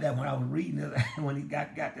thought about that when I was reading it, when he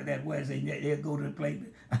got to that word, saying, they'll go to the place.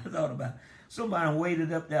 I thought about somebody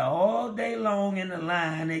waited up there all day long in the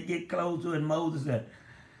line. They get close to it, and Moses said,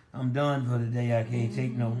 I'm done for the day. I can't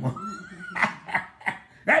take no more.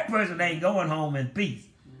 That person ain't going home in peace.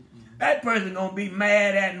 That person going to be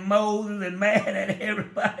mad at Moses and mad at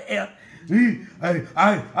everybody else.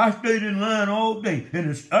 I stayed in line all day,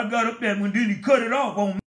 and I got up there, and then he cut it off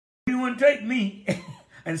on me. He wouldn't take me.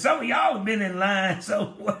 And some of y'all have been in line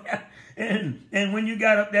somewhere. And when you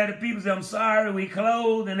got up there, the people said, I'm sorry, we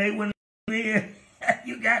closed, and they wouldn't in.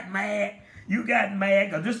 You got mad. You got mad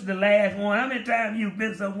because this is the last one. How many times you've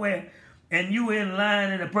been somewhere and you were in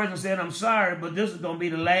line and the person said, I'm sorry, but this is going to be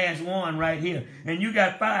the last one right here. And you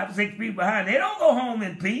got 5, 6 people behind. They don't go home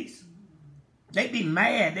in peace. They be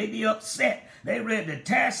mad. They be upset. They ready to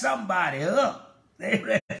tear somebody up. They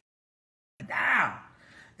ready to down.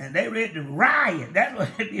 And they ready to riot. That's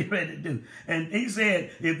what they be ready to do. And he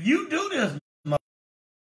said, if you do this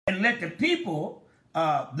and let the people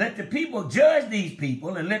judge these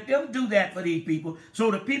people and let them do that for these people so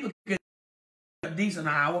the people can get a decent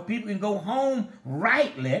hour, people can go home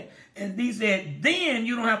rightly. And he said, then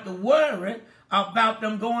you don't have to worry about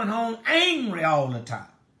them going home angry all the time.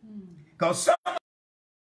 Because some of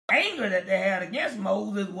the anger that they had against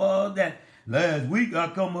Moses was that last week I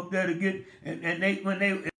come up there to get, and when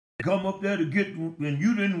they come up there to get, and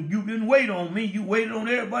you didn't wait on me, you waited on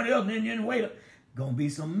everybody else, and then you didn't wait. Gonna be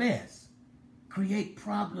some mess. Create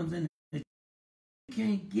problems in the you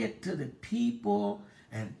can't get to the people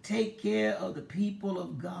and take care of the people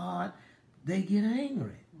of God, they get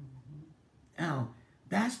angry. Now,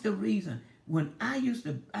 that's the reason. When I used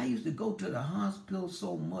to go to the hospital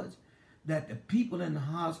so much that the people in the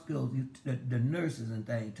hospital, the nurses and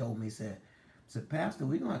things told me, said, Pastor,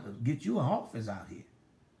 we're going to have to get you an office out here.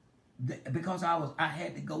 Because I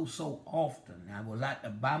had to go so often. I was out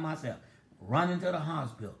there by myself, running to the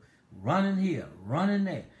hospital, running here, running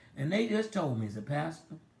there. And they just told me, said,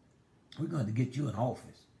 Pastor, we're going to get you an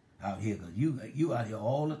office out here because you out here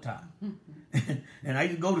all the time. And I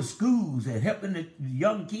used to go to schools and helping the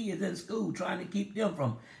young kids in school, trying to keep them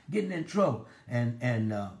from getting in trouble.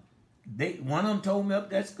 And one of them told me up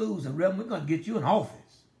that school, said, Reverend, we're going to get you an office.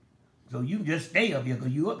 So you can just stay up here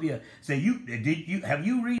because you up here. Say, have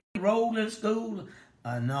you re-enrolled in school?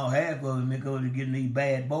 No, half of them because they're getting these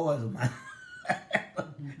bad boys of mine.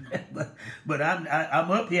 but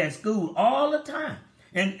I'm up here at school all the time.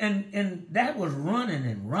 And that was running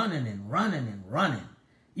and running and running and running.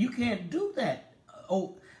 You can't do that.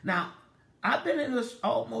 Oh, now, I've been in this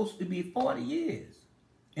almost to be 40 years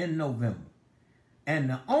in November. And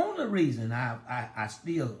the only reason I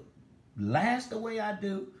still last the way I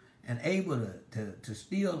do and able to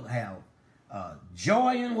still have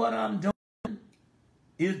joy in what I'm doing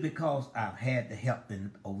is because I've had the help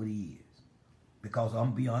over the years. Because I'm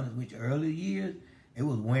going to be honest with you, early years, it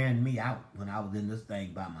was wearing me out when I was in this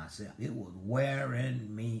thing by myself. It was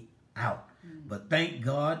wearing me out. But thank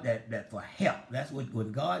God that for help. That's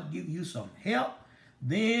when God gives you some help,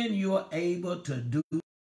 then you're able to do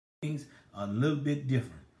things a little bit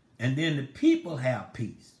different. And then the people have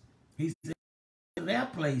peace. He said their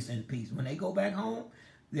place in peace. When they go back home,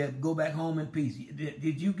 they'll go back home in peace.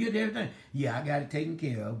 Did you get everything? Yeah, I got it taken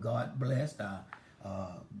care of. God blessed.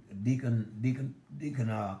 Deacon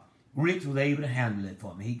Rich was able to handle it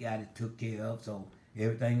for me. He got it took care of, so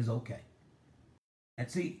everything is okay. And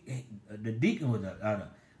see, the deacon was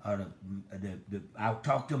I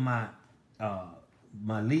talked to my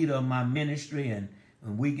leader of my ministry, and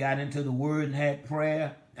when we got into the word and had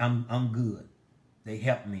prayer, I'm good. They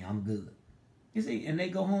helped me. I'm good. You see, and they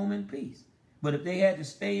go home in peace. But if they had to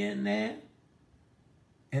stay in there,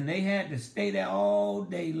 and they had to stay there all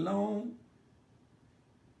day long,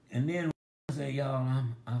 and then say, y'all,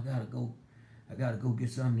 I gotta go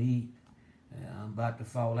get something to eat. I'm about to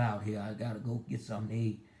fall out here. I got to go get something to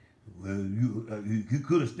eat. Well, you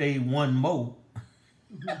could have stayed one more.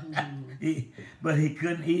 But he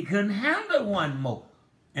couldn't handle one more.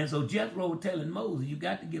 And so Jethro was telling Moses, you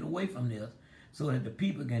got to get away from this so that the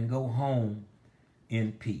people can go home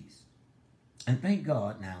in peace. And thank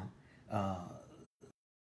God now,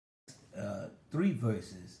 3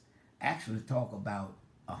 verses actually talk about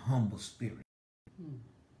a humble spirit.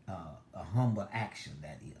 A humble action,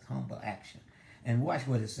 that is, humble action. And watch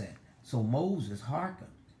what it said. So Moses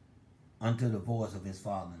hearkened unto the voice of his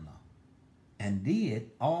father-in-law and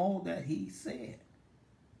did all that he said.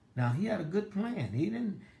 Now he had a good plan.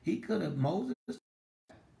 He could have, Moses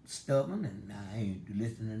stubborn and I ain't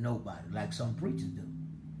listening to nobody like some preachers do.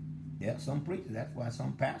 Yeah, some preachers, that's why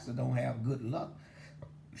some pastors don't have good luck.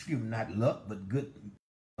 Excuse me, not luck, but good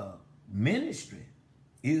ministry,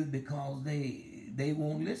 is because they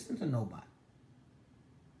won't listen to nobody.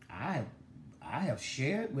 I have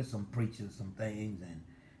shared with some preachers some things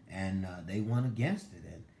and they went against it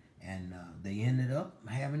and they ended up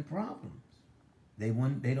having problems. They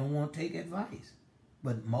don't want to take advice.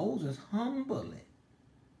 But Moses humbly,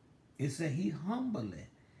 it said he humbly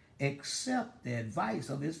accepted the advice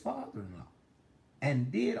of his father-in-law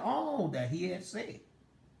and did all that he had said.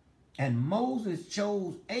 And Moses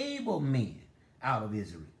chose able men out of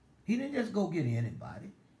Israel. He didn't just go get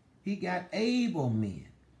anybody. He got able men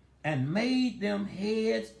and made them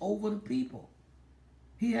heads over the people.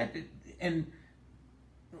 He had to, and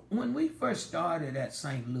when we first started at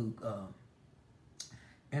St. Luke,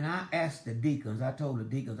 and I asked the deacons, I told the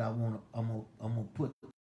deacons I'm gonna put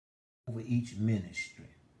over each ministry.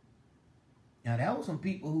 Now there were some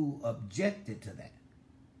people who objected to that,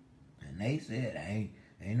 and they said,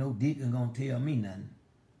 ain't no deacon gonna tell me nothing.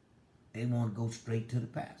 They want to go straight to the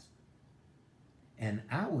pastor. And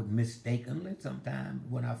I would mistakenly sometimes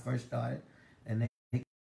when I first started, and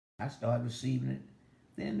I started receiving it.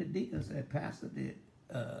 Then the deacon said, Pastor,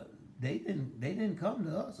 they didn't come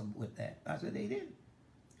to us with that. I said, they didn't.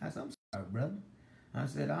 I said, I'm sorry, brother. I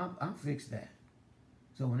said, I'll fix that.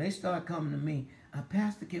 So when they start coming to me,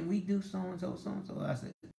 Pastor, can we do so-and-so, so-and-so? I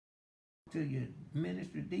said, to your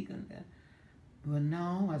ministry deacon. Well,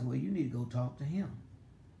 no. I said, well, you need to go talk to him.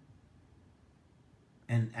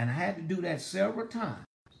 And I had to do that several times.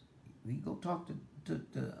 We go talk to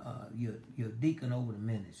your deacon over the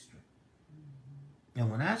ministry.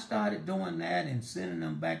 And when I started doing that and sending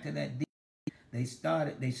them back to that deacon,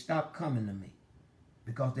 they stopped coming to me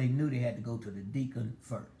because they knew they had to go to the deacon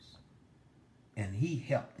first. And he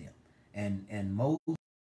helped them. And Moses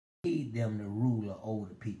made them the ruler over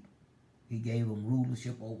the people. He gave them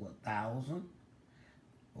rulership over 1,000,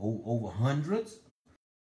 over hundreds,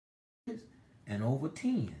 and over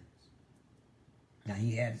tens. Now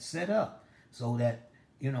he had it set up so that,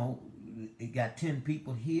 it got 10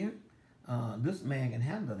 people here. This man can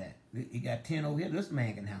handle that. You got 10 over here. This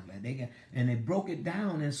man can handle that. And they broke it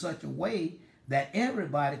down in such a way that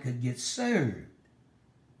everybody could get served,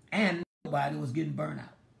 and nobody was getting burnt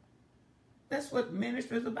out. That's what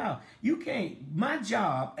ministry is about. You can't. My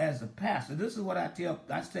job as a pastor. This is what I tell.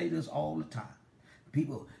 I say this all the time.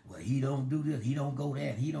 People, well, he don't do this. He don't go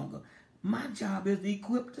there. He don't go. My job is to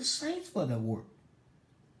equip the saints for the work.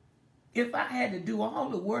 If I had to do all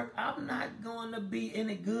the work, I'm not going to be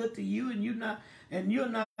any good to you, and you're not getting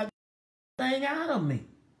anything out of me,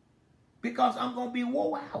 because I'm going to be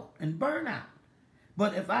wore out and burn out.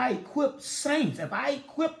 But if I equip saints, if I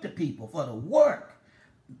equip the people for the work,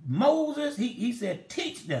 Moses, he said,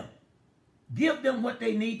 teach them, give them what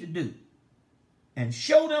they need to do, and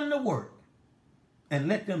show them the work, and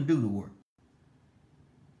let them do the work.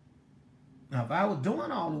 Now, if I was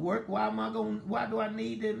doing all the work, why do I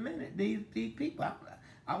need these people?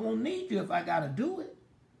 I won't need you if I got to do it.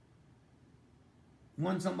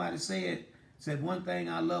 When somebody said one thing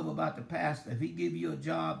I love about the pastor, if he give you a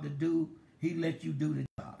job to do, he let you do the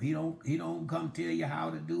job. He don't come tell you how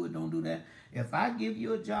to do it. Don't do that. If I give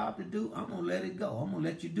you a job to do, I'm gonna let it go. I'm gonna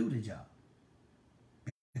let you do the job,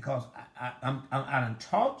 because I done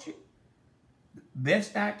taught you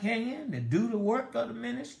best I can to do the work of the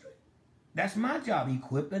ministry. That's my job,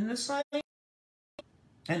 equipping the saints.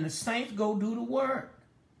 And the saints go do the work.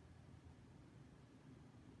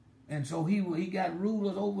 And so he got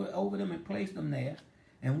rulers over them and placed them there.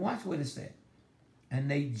 And watch what it said. And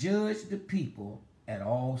they judged the people at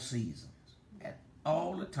all seasons. At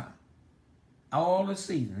all the time. All the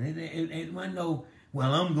seasons. It wasn't no,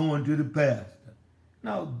 well, I'm going to the pastor.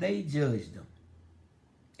 No, they judged them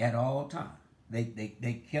at all times.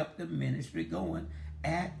 They kept the ministry going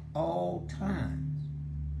at all times.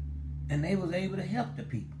 And they was able to help the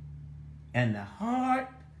people. And the hard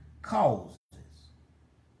cause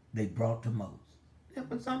they brought to Moses. Yeah,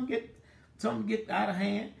 but some get out of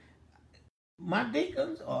hand. My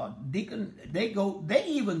deacons or deacon, they go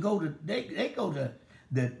to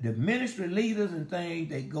the ministry leaders and things.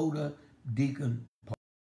 They go to Deacon Paul.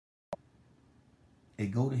 They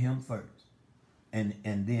go to him first, and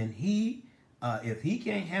then he, if he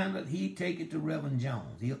can't handle it, he take it to Reverend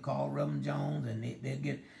Jones. He'll call Reverend Jones, and they'll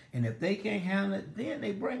get. And if they can't handle it, then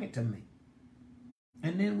they bring it to me,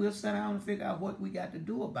 and then we'll sit down and figure out what we got to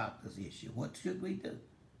do about this issue. What should we do?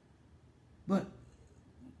 But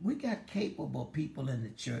we got capable people in the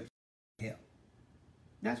church to help.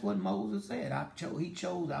 That's what Moses said. He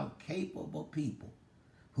chose out capable people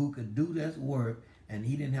who could do this work, and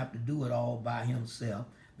he didn't have to do it all by himself,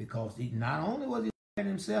 because not only was he wearing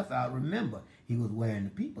himself out, remember, he was wearing the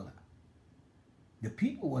people out. The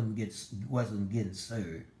people wasn't getting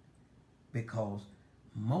served because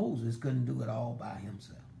Moses couldn't do it all by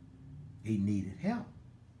himself. He needed help.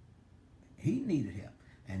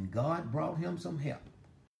 And God brought him some help.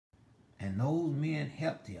 And those men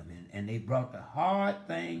helped him, and they brought the hard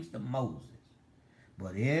things to Moses.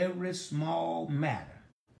 But every small matter,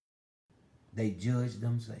 they judged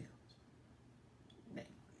themselves. We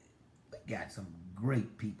got some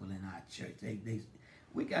great people in our church.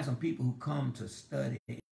 We got some people who come to study,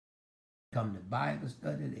 come to Bible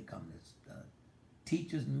study, they come to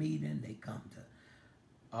teachers meeting, they come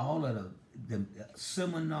to all of the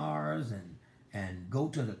seminars and go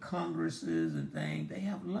to the congresses and things. They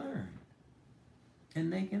have learned.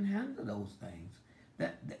 And they can handle those things.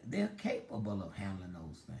 That they're capable of handling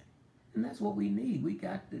those things. And that's what we need. We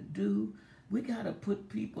got to put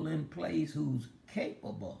people in place who's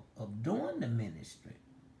capable of doing the ministry.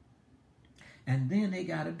 And then they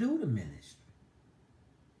got to do the ministry.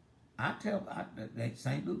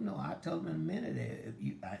 St. Luke, no, I tell them in a minute,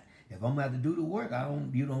 if I'm going to do the work,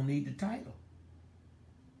 you don't need the title.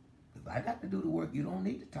 If I got to do the work, you don't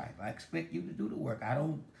need the title. I expect you to do the work.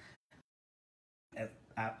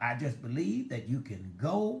 I just believe that you can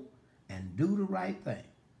go and do the right thing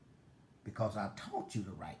because I taught you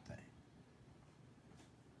the right thing.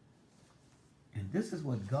 And this is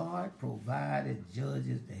what God provided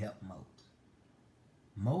judges to help Moses.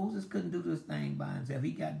 Moses couldn't do this thing by himself.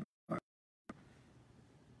 He got burned.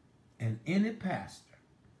 And any pastor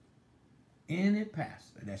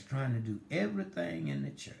that's trying to do everything in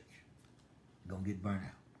the church gonna get burnt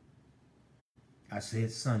out. I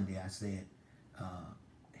said Sunday,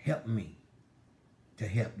 help me to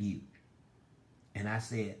help you. And I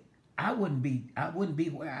said, I wouldn't be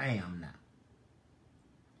where I am now.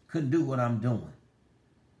 Couldn't do what I'm doing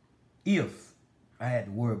if I had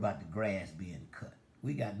to worry about the grass being cut.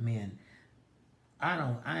 We got men, I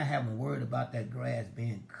haven't worried about that grass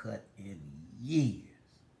being cut in years.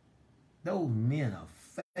 Those men are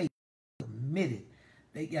faithful, committed.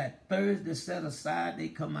 They got Thursday set aside. They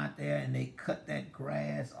come out there and they cut that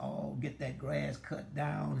grass, get that grass cut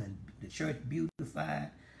down and the church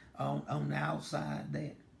beautified on the outside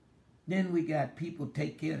there. Then we got people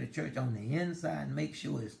take care of the church on the inside, make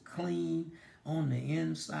sure it's clean on the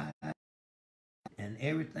inside and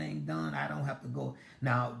everything done. I don't have to go.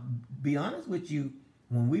 Now, be honest with you,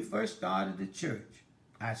 when we first started the church,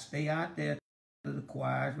 I stay out there to the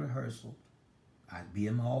choir's rehearsal. I'd be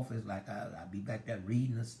in my office, I'd be back there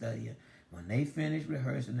reading and studying. When they finish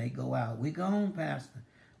rehearsing, they go out. We gone, Pastor.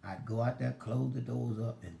 I'd go out there, close the doors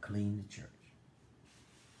up, and clean the church.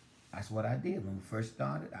 That's what I did when we first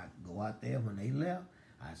started. I'd go out there. When they left,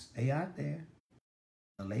 I'd stay out there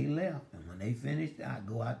until they left. And when they finished, I'd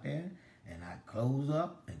go out there and I'd close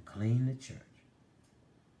up and clean the church.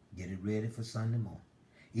 Get it ready for Sunday morning.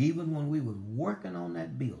 Even when we were working on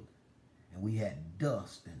that building, and we had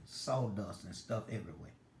dust and sawdust and stuff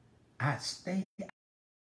everywhere, I'd stay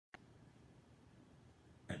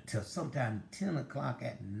until sometime 10 o'clock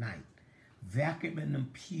at night, vacuuming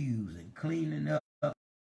them pews and cleaning up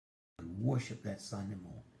and worship that Sunday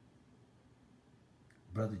morning.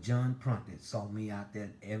 Brother John Prunty saw me out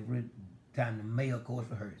there every time the male chorus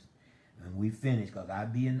rehearsed. And we finished, because I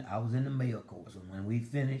was in the male chorus, and when we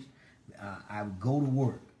finished, I would go to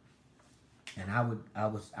work. And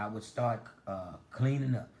I would start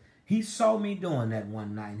cleaning up. He saw me doing that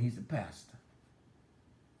one night, and he said, Pastor,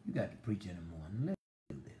 you got to preach in the morning. Let's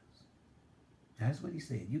do this. That's what he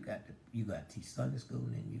said. You got to teach Sunday school,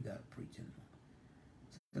 and then you got to preach in the morning.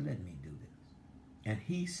 So let me do this. And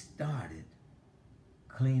he started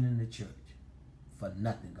cleaning the church for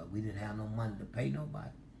nothing, because we didn't have no money to pay nobody.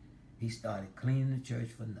 He started cleaning the church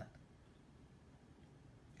for nothing.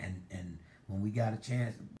 And when we got a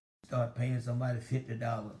chance to start paying somebody $50.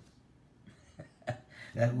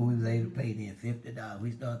 That's what we was able to pay then, $50.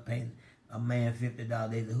 We started paying a man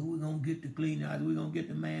 $50. They said, who we gonna get to clean out? We gonna get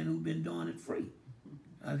the man who been doing it free.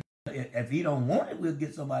 If he don't want it, we'll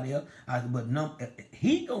get somebody else. I said, but no,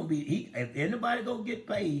 he gonna be. If anybody gonna get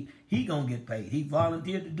paid, he gonna get paid. He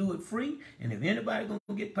volunteered to do it free, and if anybody gonna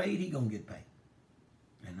get paid, he gonna get paid.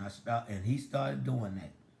 And he started doing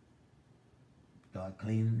that. Started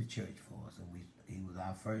cleaning the church for us, and he was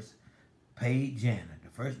our first paid janitor,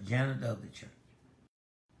 the first janitor of the church.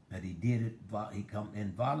 That he did it. He come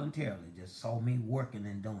in voluntarily, just saw me working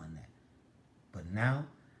and doing that. But now,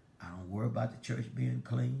 I don't worry about the church being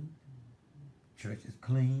clean. Church is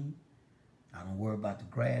clean. I don't worry about the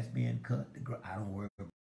grass being cut. I don't worry about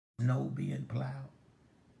snow being plowed.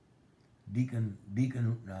 Deacon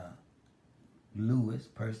Lewis,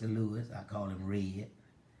 Percy Lewis, I call him Red.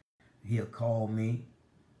 He'll call me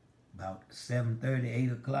about 7:30,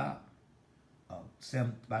 8 o'clock,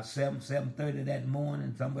 about 7:30 that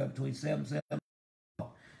morning, somewhere between 7 and 7.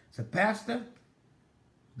 So, Pastor,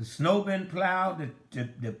 the snow been plowed,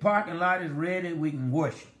 the parking lot is ready, we can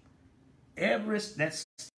worship. Did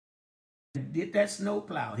that snow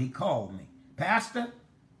plow. He called me. Pastor,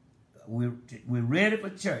 we're ready for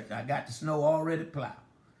church. I got the snow already plowed.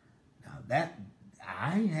 Now that,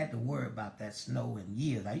 I ain't had to worry about that snow in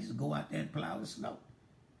years. I used to go out there and plow the snow.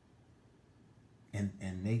 And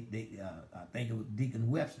I think it was Deacon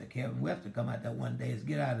Webster, Kevin Webster, come out there one day and said,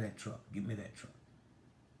 get out of that truck. Give me that truck.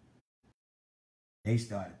 They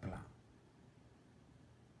started plowing.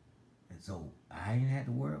 And so I ain't had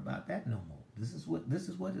to worry about that no more. This is what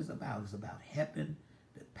it's about. It's about helping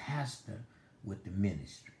the pastor with the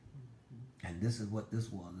ministry. And this is what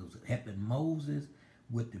this was. It was helping Moses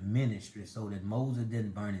with the ministry so that Moses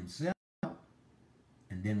didn't burn himself out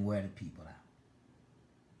and didn't wear the people out.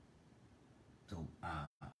 So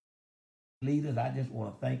leaders, I just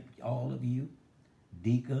want to thank all of you,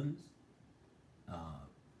 deacons,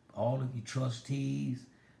 all of you trustees.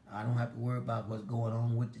 I don't have to worry about what's going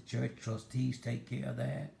on with the church. Trustees take care of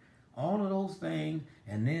that. All of those things.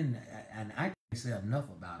 And I can't say enough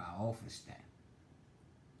about our office staff.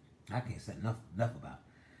 I can't say enough about it.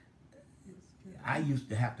 I used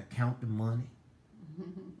to have to count the money.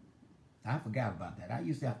 I forgot about that. I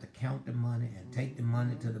used to have to count the money and take the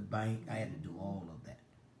money to the bank. I had to do all of that.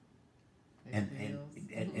 And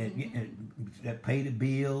pay the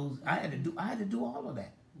bills. I had to do all of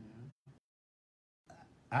that.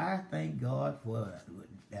 I thank God for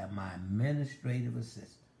my administrative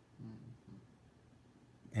assistant.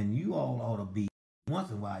 And you all ought to be,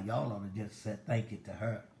 once in a while, y'all ought to just say thank you to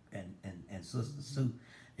her and Sister Sue.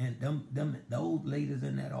 And those ladies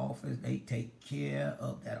in that office, they take care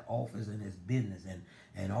of that office and its business.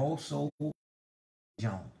 And also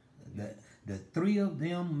Joan. The three of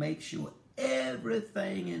them make sure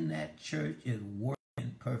everything in that church is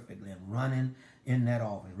working perfectly and running in that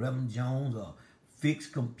office. Reverend Jones fix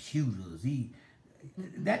computers.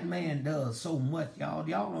 That man does so much, y'all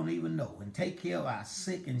don't even know. And take care of our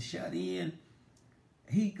sick and shut in.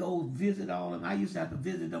 He goes visit all of them. I used to have to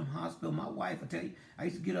visit them hospital. My wife will tell you, I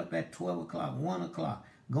used to get up at 12 o'clock, 1 o'clock,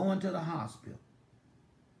 going to the hospital.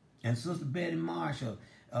 And Sister Betty Marshall,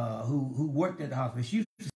 who worked at the hospital, she used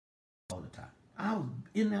to see all the time. I was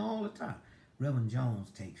in there all the time. Reverend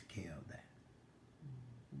Jones takes care of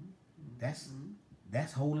that.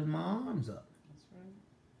 That's holding my arms up.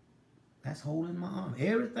 That's holding my arm.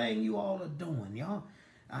 Everything you all are doing, y'all,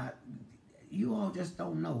 you all just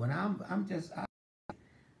don't know. And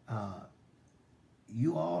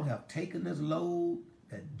you all have taken this load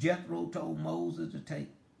that Jethro told Moses to take.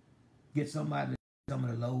 Get somebody to take some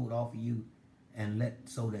of the load off of you, and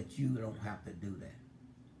so that you don't have to do that.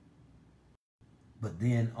 But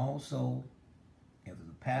then also, if there's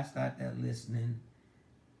a pastor out there listening,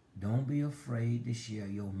 don't be afraid to share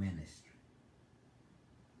your ministry.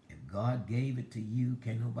 If God gave it to you,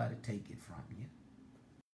 can't nobody take it from you.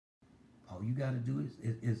 All you got to do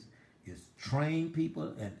is train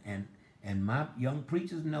people, and my young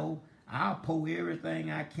preachers know I'll pour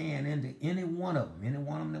everything I can into any one of them. Any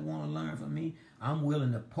one of them that want to learn from me, I'm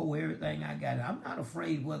willing to pour everything I got. I'm not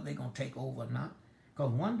afraid whether they're going to take over or not,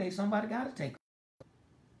 because one day somebody got to take over.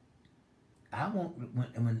 I won't,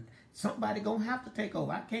 when somebody going to have to take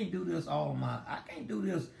over. I can't do this I can't do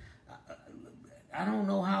this. I don't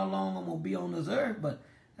know how long I'm going to be on this earth, but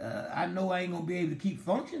I know I ain't going to be able to keep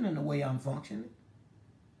functioning the way I'm functioning.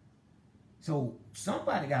 So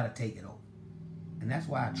somebody got to take it over. And that's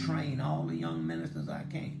why I train all the young ministers I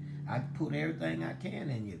can. I put everything I can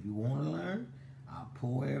in you. If you want to learn, I'll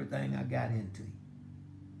pour everything I got into you.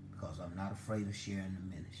 Because I'm not afraid of sharing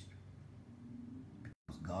the ministry.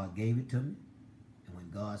 Because God gave it to me. And when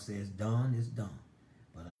God says done, it's done.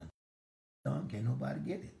 But until it's done, can't nobody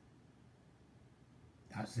get it.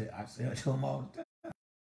 I said to them all the time. At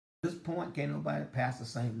this point, can't nobody pastor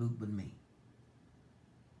St. Luke but me.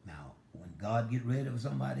 Now, when God get ready for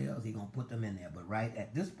somebody else, He gonna put them in there. But right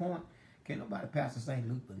at this point, can't nobody pastor St.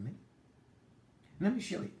 Luke but me. Let me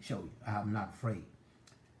show you. I'm not afraid.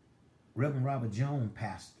 Reverend Robert Jones,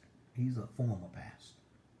 pastor. He's a former pastor.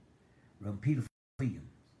 Reverend Peter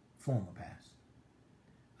Williams, former pastor.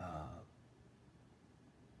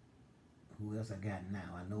 Who else I got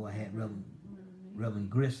now? I know I had Reverend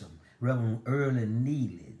Grissom, Reverend Early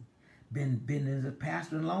Neely. Been as a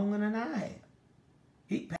pastor longer than I have.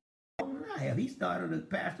 He pastored longer than I have. He started as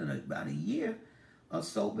pastor about a year or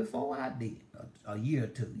so before I did. A year or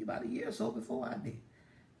two. About a year or so before I did.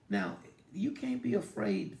 Now, you can't be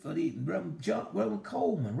afraid for these Reverend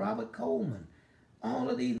Coleman, Robert Coleman. All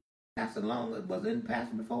of these pastors longer was in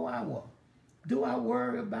pastor before I was. Do I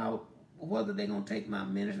worry about whether they're going to take my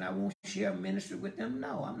ministry and I won't share ministry with them?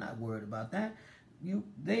 No, I'm not worried about that.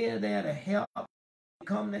 They're there to help,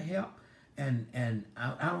 come to help, and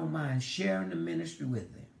I don't mind sharing the ministry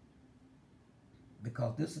with them.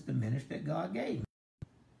 Because this is the ministry that God gave me.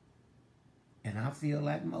 And I feel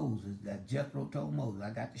like Moses, that Jethro told Moses,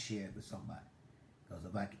 I got to share it with somebody.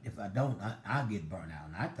 Because if I don't, I'll get burnt out.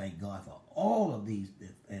 And I thank God for all of these.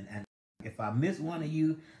 And if I miss one of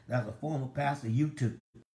you, that's a former pastor, you too.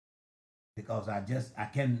 Because I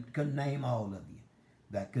couldn't name all of you.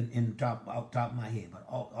 That couldn't off the top of my head. But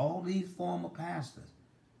all these former pastors,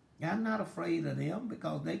 I'm not afraid of them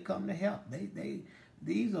because they come to help.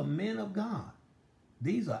 These are men of God.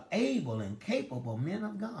 These are able and capable men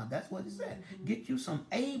of God. That's what it said. Mm-hmm. Get you some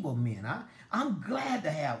able men. I'm glad to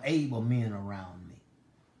have able men around me.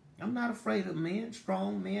 I'm not afraid of men,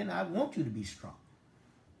 strong men. I want you to be strong.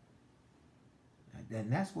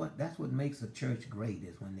 And that's what makes a church great,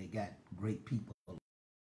 is when they got great people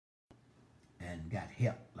and got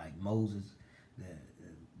help. Like Moses,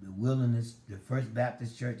 the Wilderness, the First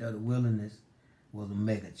Baptist Church of the Wilderness was a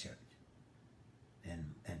mega church.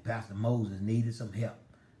 And Pastor Moses needed some help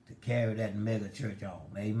to carry that mega church on.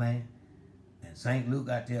 Amen. And St. Luke,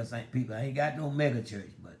 I tell St. people, I ain't got no mega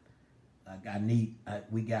church, but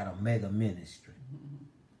we got a mega ministry.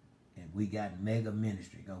 And we got mega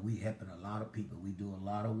ministry because we helping a lot of people. We do a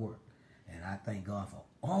lot of work. And I thank God for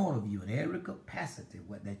all of you in every capacity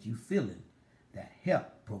that you feeling that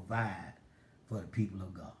help provide for the people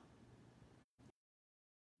of God.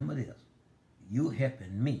 Remember this. You're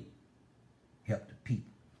helping me help the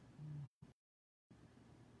people.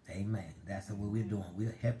 Amen. That's what we're doing.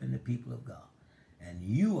 We're helping the people of God. And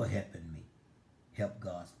you are helping me help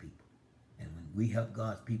God's people. And when we help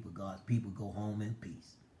God's people go home in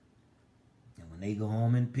peace. And when they go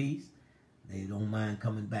home in peace, they don't mind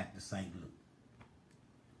coming back to St. Luke.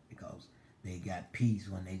 Because they got peace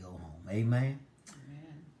when they go home. Amen?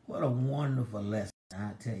 Amen. What a wonderful lesson.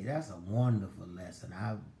 I tell you, that's a wonderful lesson.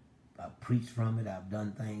 I've preached from it. I've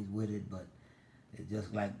done things with it, but it's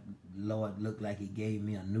just like the Lord looked like He gave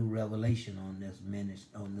me a new revelation on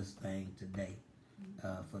this thing today,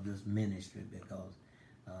 for this ministry, because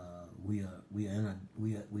we got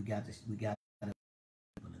and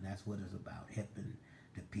that's what it's about, helping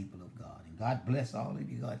the people of God. And God bless all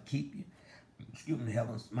of you. God keep you. Excuse me,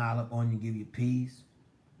 heaven smile upon you, give you peace.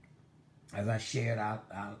 As I shared out,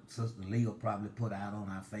 our Sister Lee will probably put out on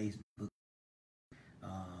our Facebook,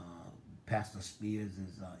 Pastor Spears'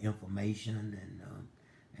 information,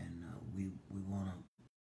 and we want to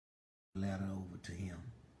let it over to him,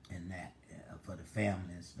 and that for the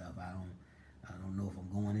family and stuff. I don't know if I'm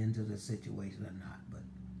going into the situation or not, but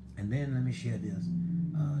and then let me share this.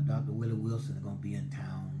 Dr. Willie Wilson is going to be in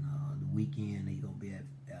town the weekend. He's going to be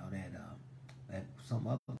out at some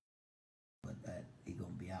other, but he's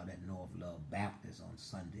going to be out at North Love Baptist on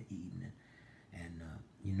Sunday evening, and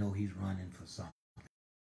he's running for something.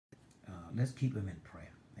 Let's keep him in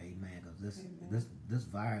prayer, amen. Because this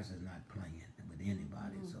virus is not playing with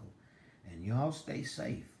anybody. Mm-hmm. So, and y'all stay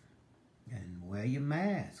safe and wear your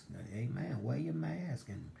mask, amen. Wear your mask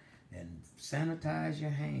and sanitize your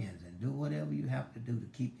hands and do whatever you have to do to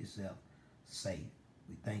keep yourself safe.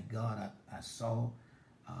 We thank God. I saw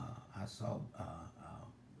our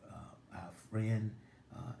friend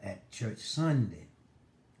at church Sunday,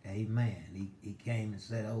 amen. He came and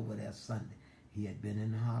sat over there Sunday. He had been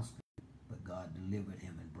in the hospital, but God delivered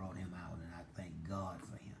him and brought him out, and I thank God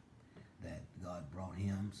for him, that God brought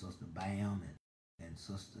him, Sister Bam, and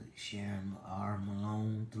Sister Sharon R.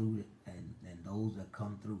 Malone through it, and those that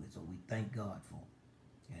come through it. So we thank God for him.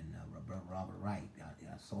 And Brother Robert Wright,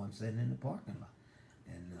 I saw him sitting in the parking lot,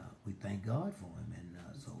 and we thank God for him. And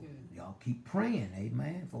so y'all keep praying,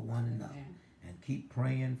 amen, for one another, and keep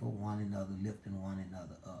praying for one another, lifting one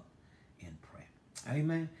another up in prayer.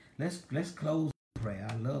 Amen. Let's close with prayer.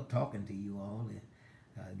 I love talking to you all, and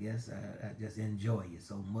I guess I just enjoy you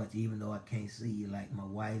so much, even though I can't see you like my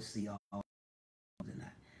wife see all tonight.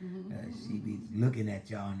 She be looking at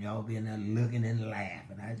y'all, and y'all be in there looking and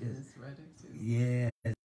laughing. I just, yeah,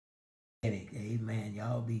 amen.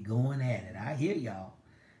 Y'all be going at it. I hear y'all.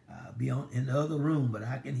 Be in the other room, but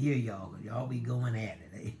I can hear y'all. Y'all be going at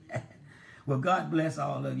it. Amen. Well, God bless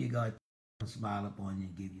all of you. God smile upon you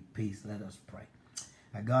and give you peace. Let us pray.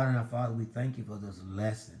 Our God and our Father, we thank you for this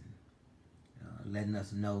lesson, letting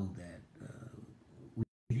us know that we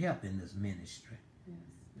need help in this ministry. Yes.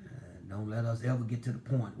 Don't let us ever get to the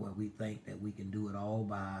point where we think that we can do it all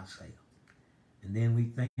by ourselves. And then we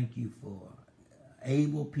thank you for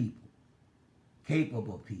able people,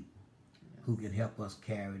 capable people, yes, who can help us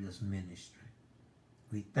carry this ministry.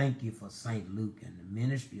 We thank you for St. Luke and the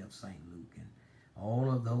ministry of St. Luke and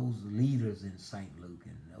all of those leaders in St. Luke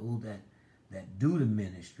and those that do the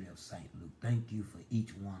ministry of St. Luke. Thank you for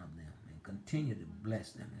each one of them, and continue to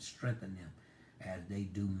bless them and strengthen them as they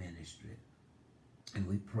do ministry. And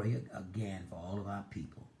we pray again for all of our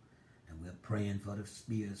people. And we're praying for the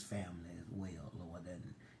Spears family as well, Lord,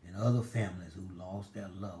 and other families who lost their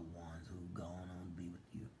loved ones who've gone on to be with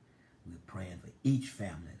you. We're praying for each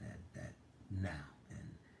family that now.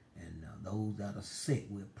 And those that are sick,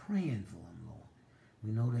 we're praying for them, Lord.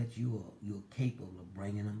 We know that you're capable of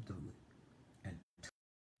bringing them through it. And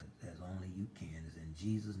as only you can. It's in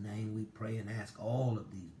Jesus' name we pray and ask all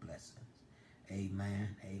of these blessings.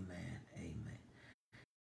 Amen, amen, amen.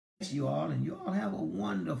 Bless you all, and you all have a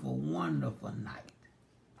wonderful, wonderful night.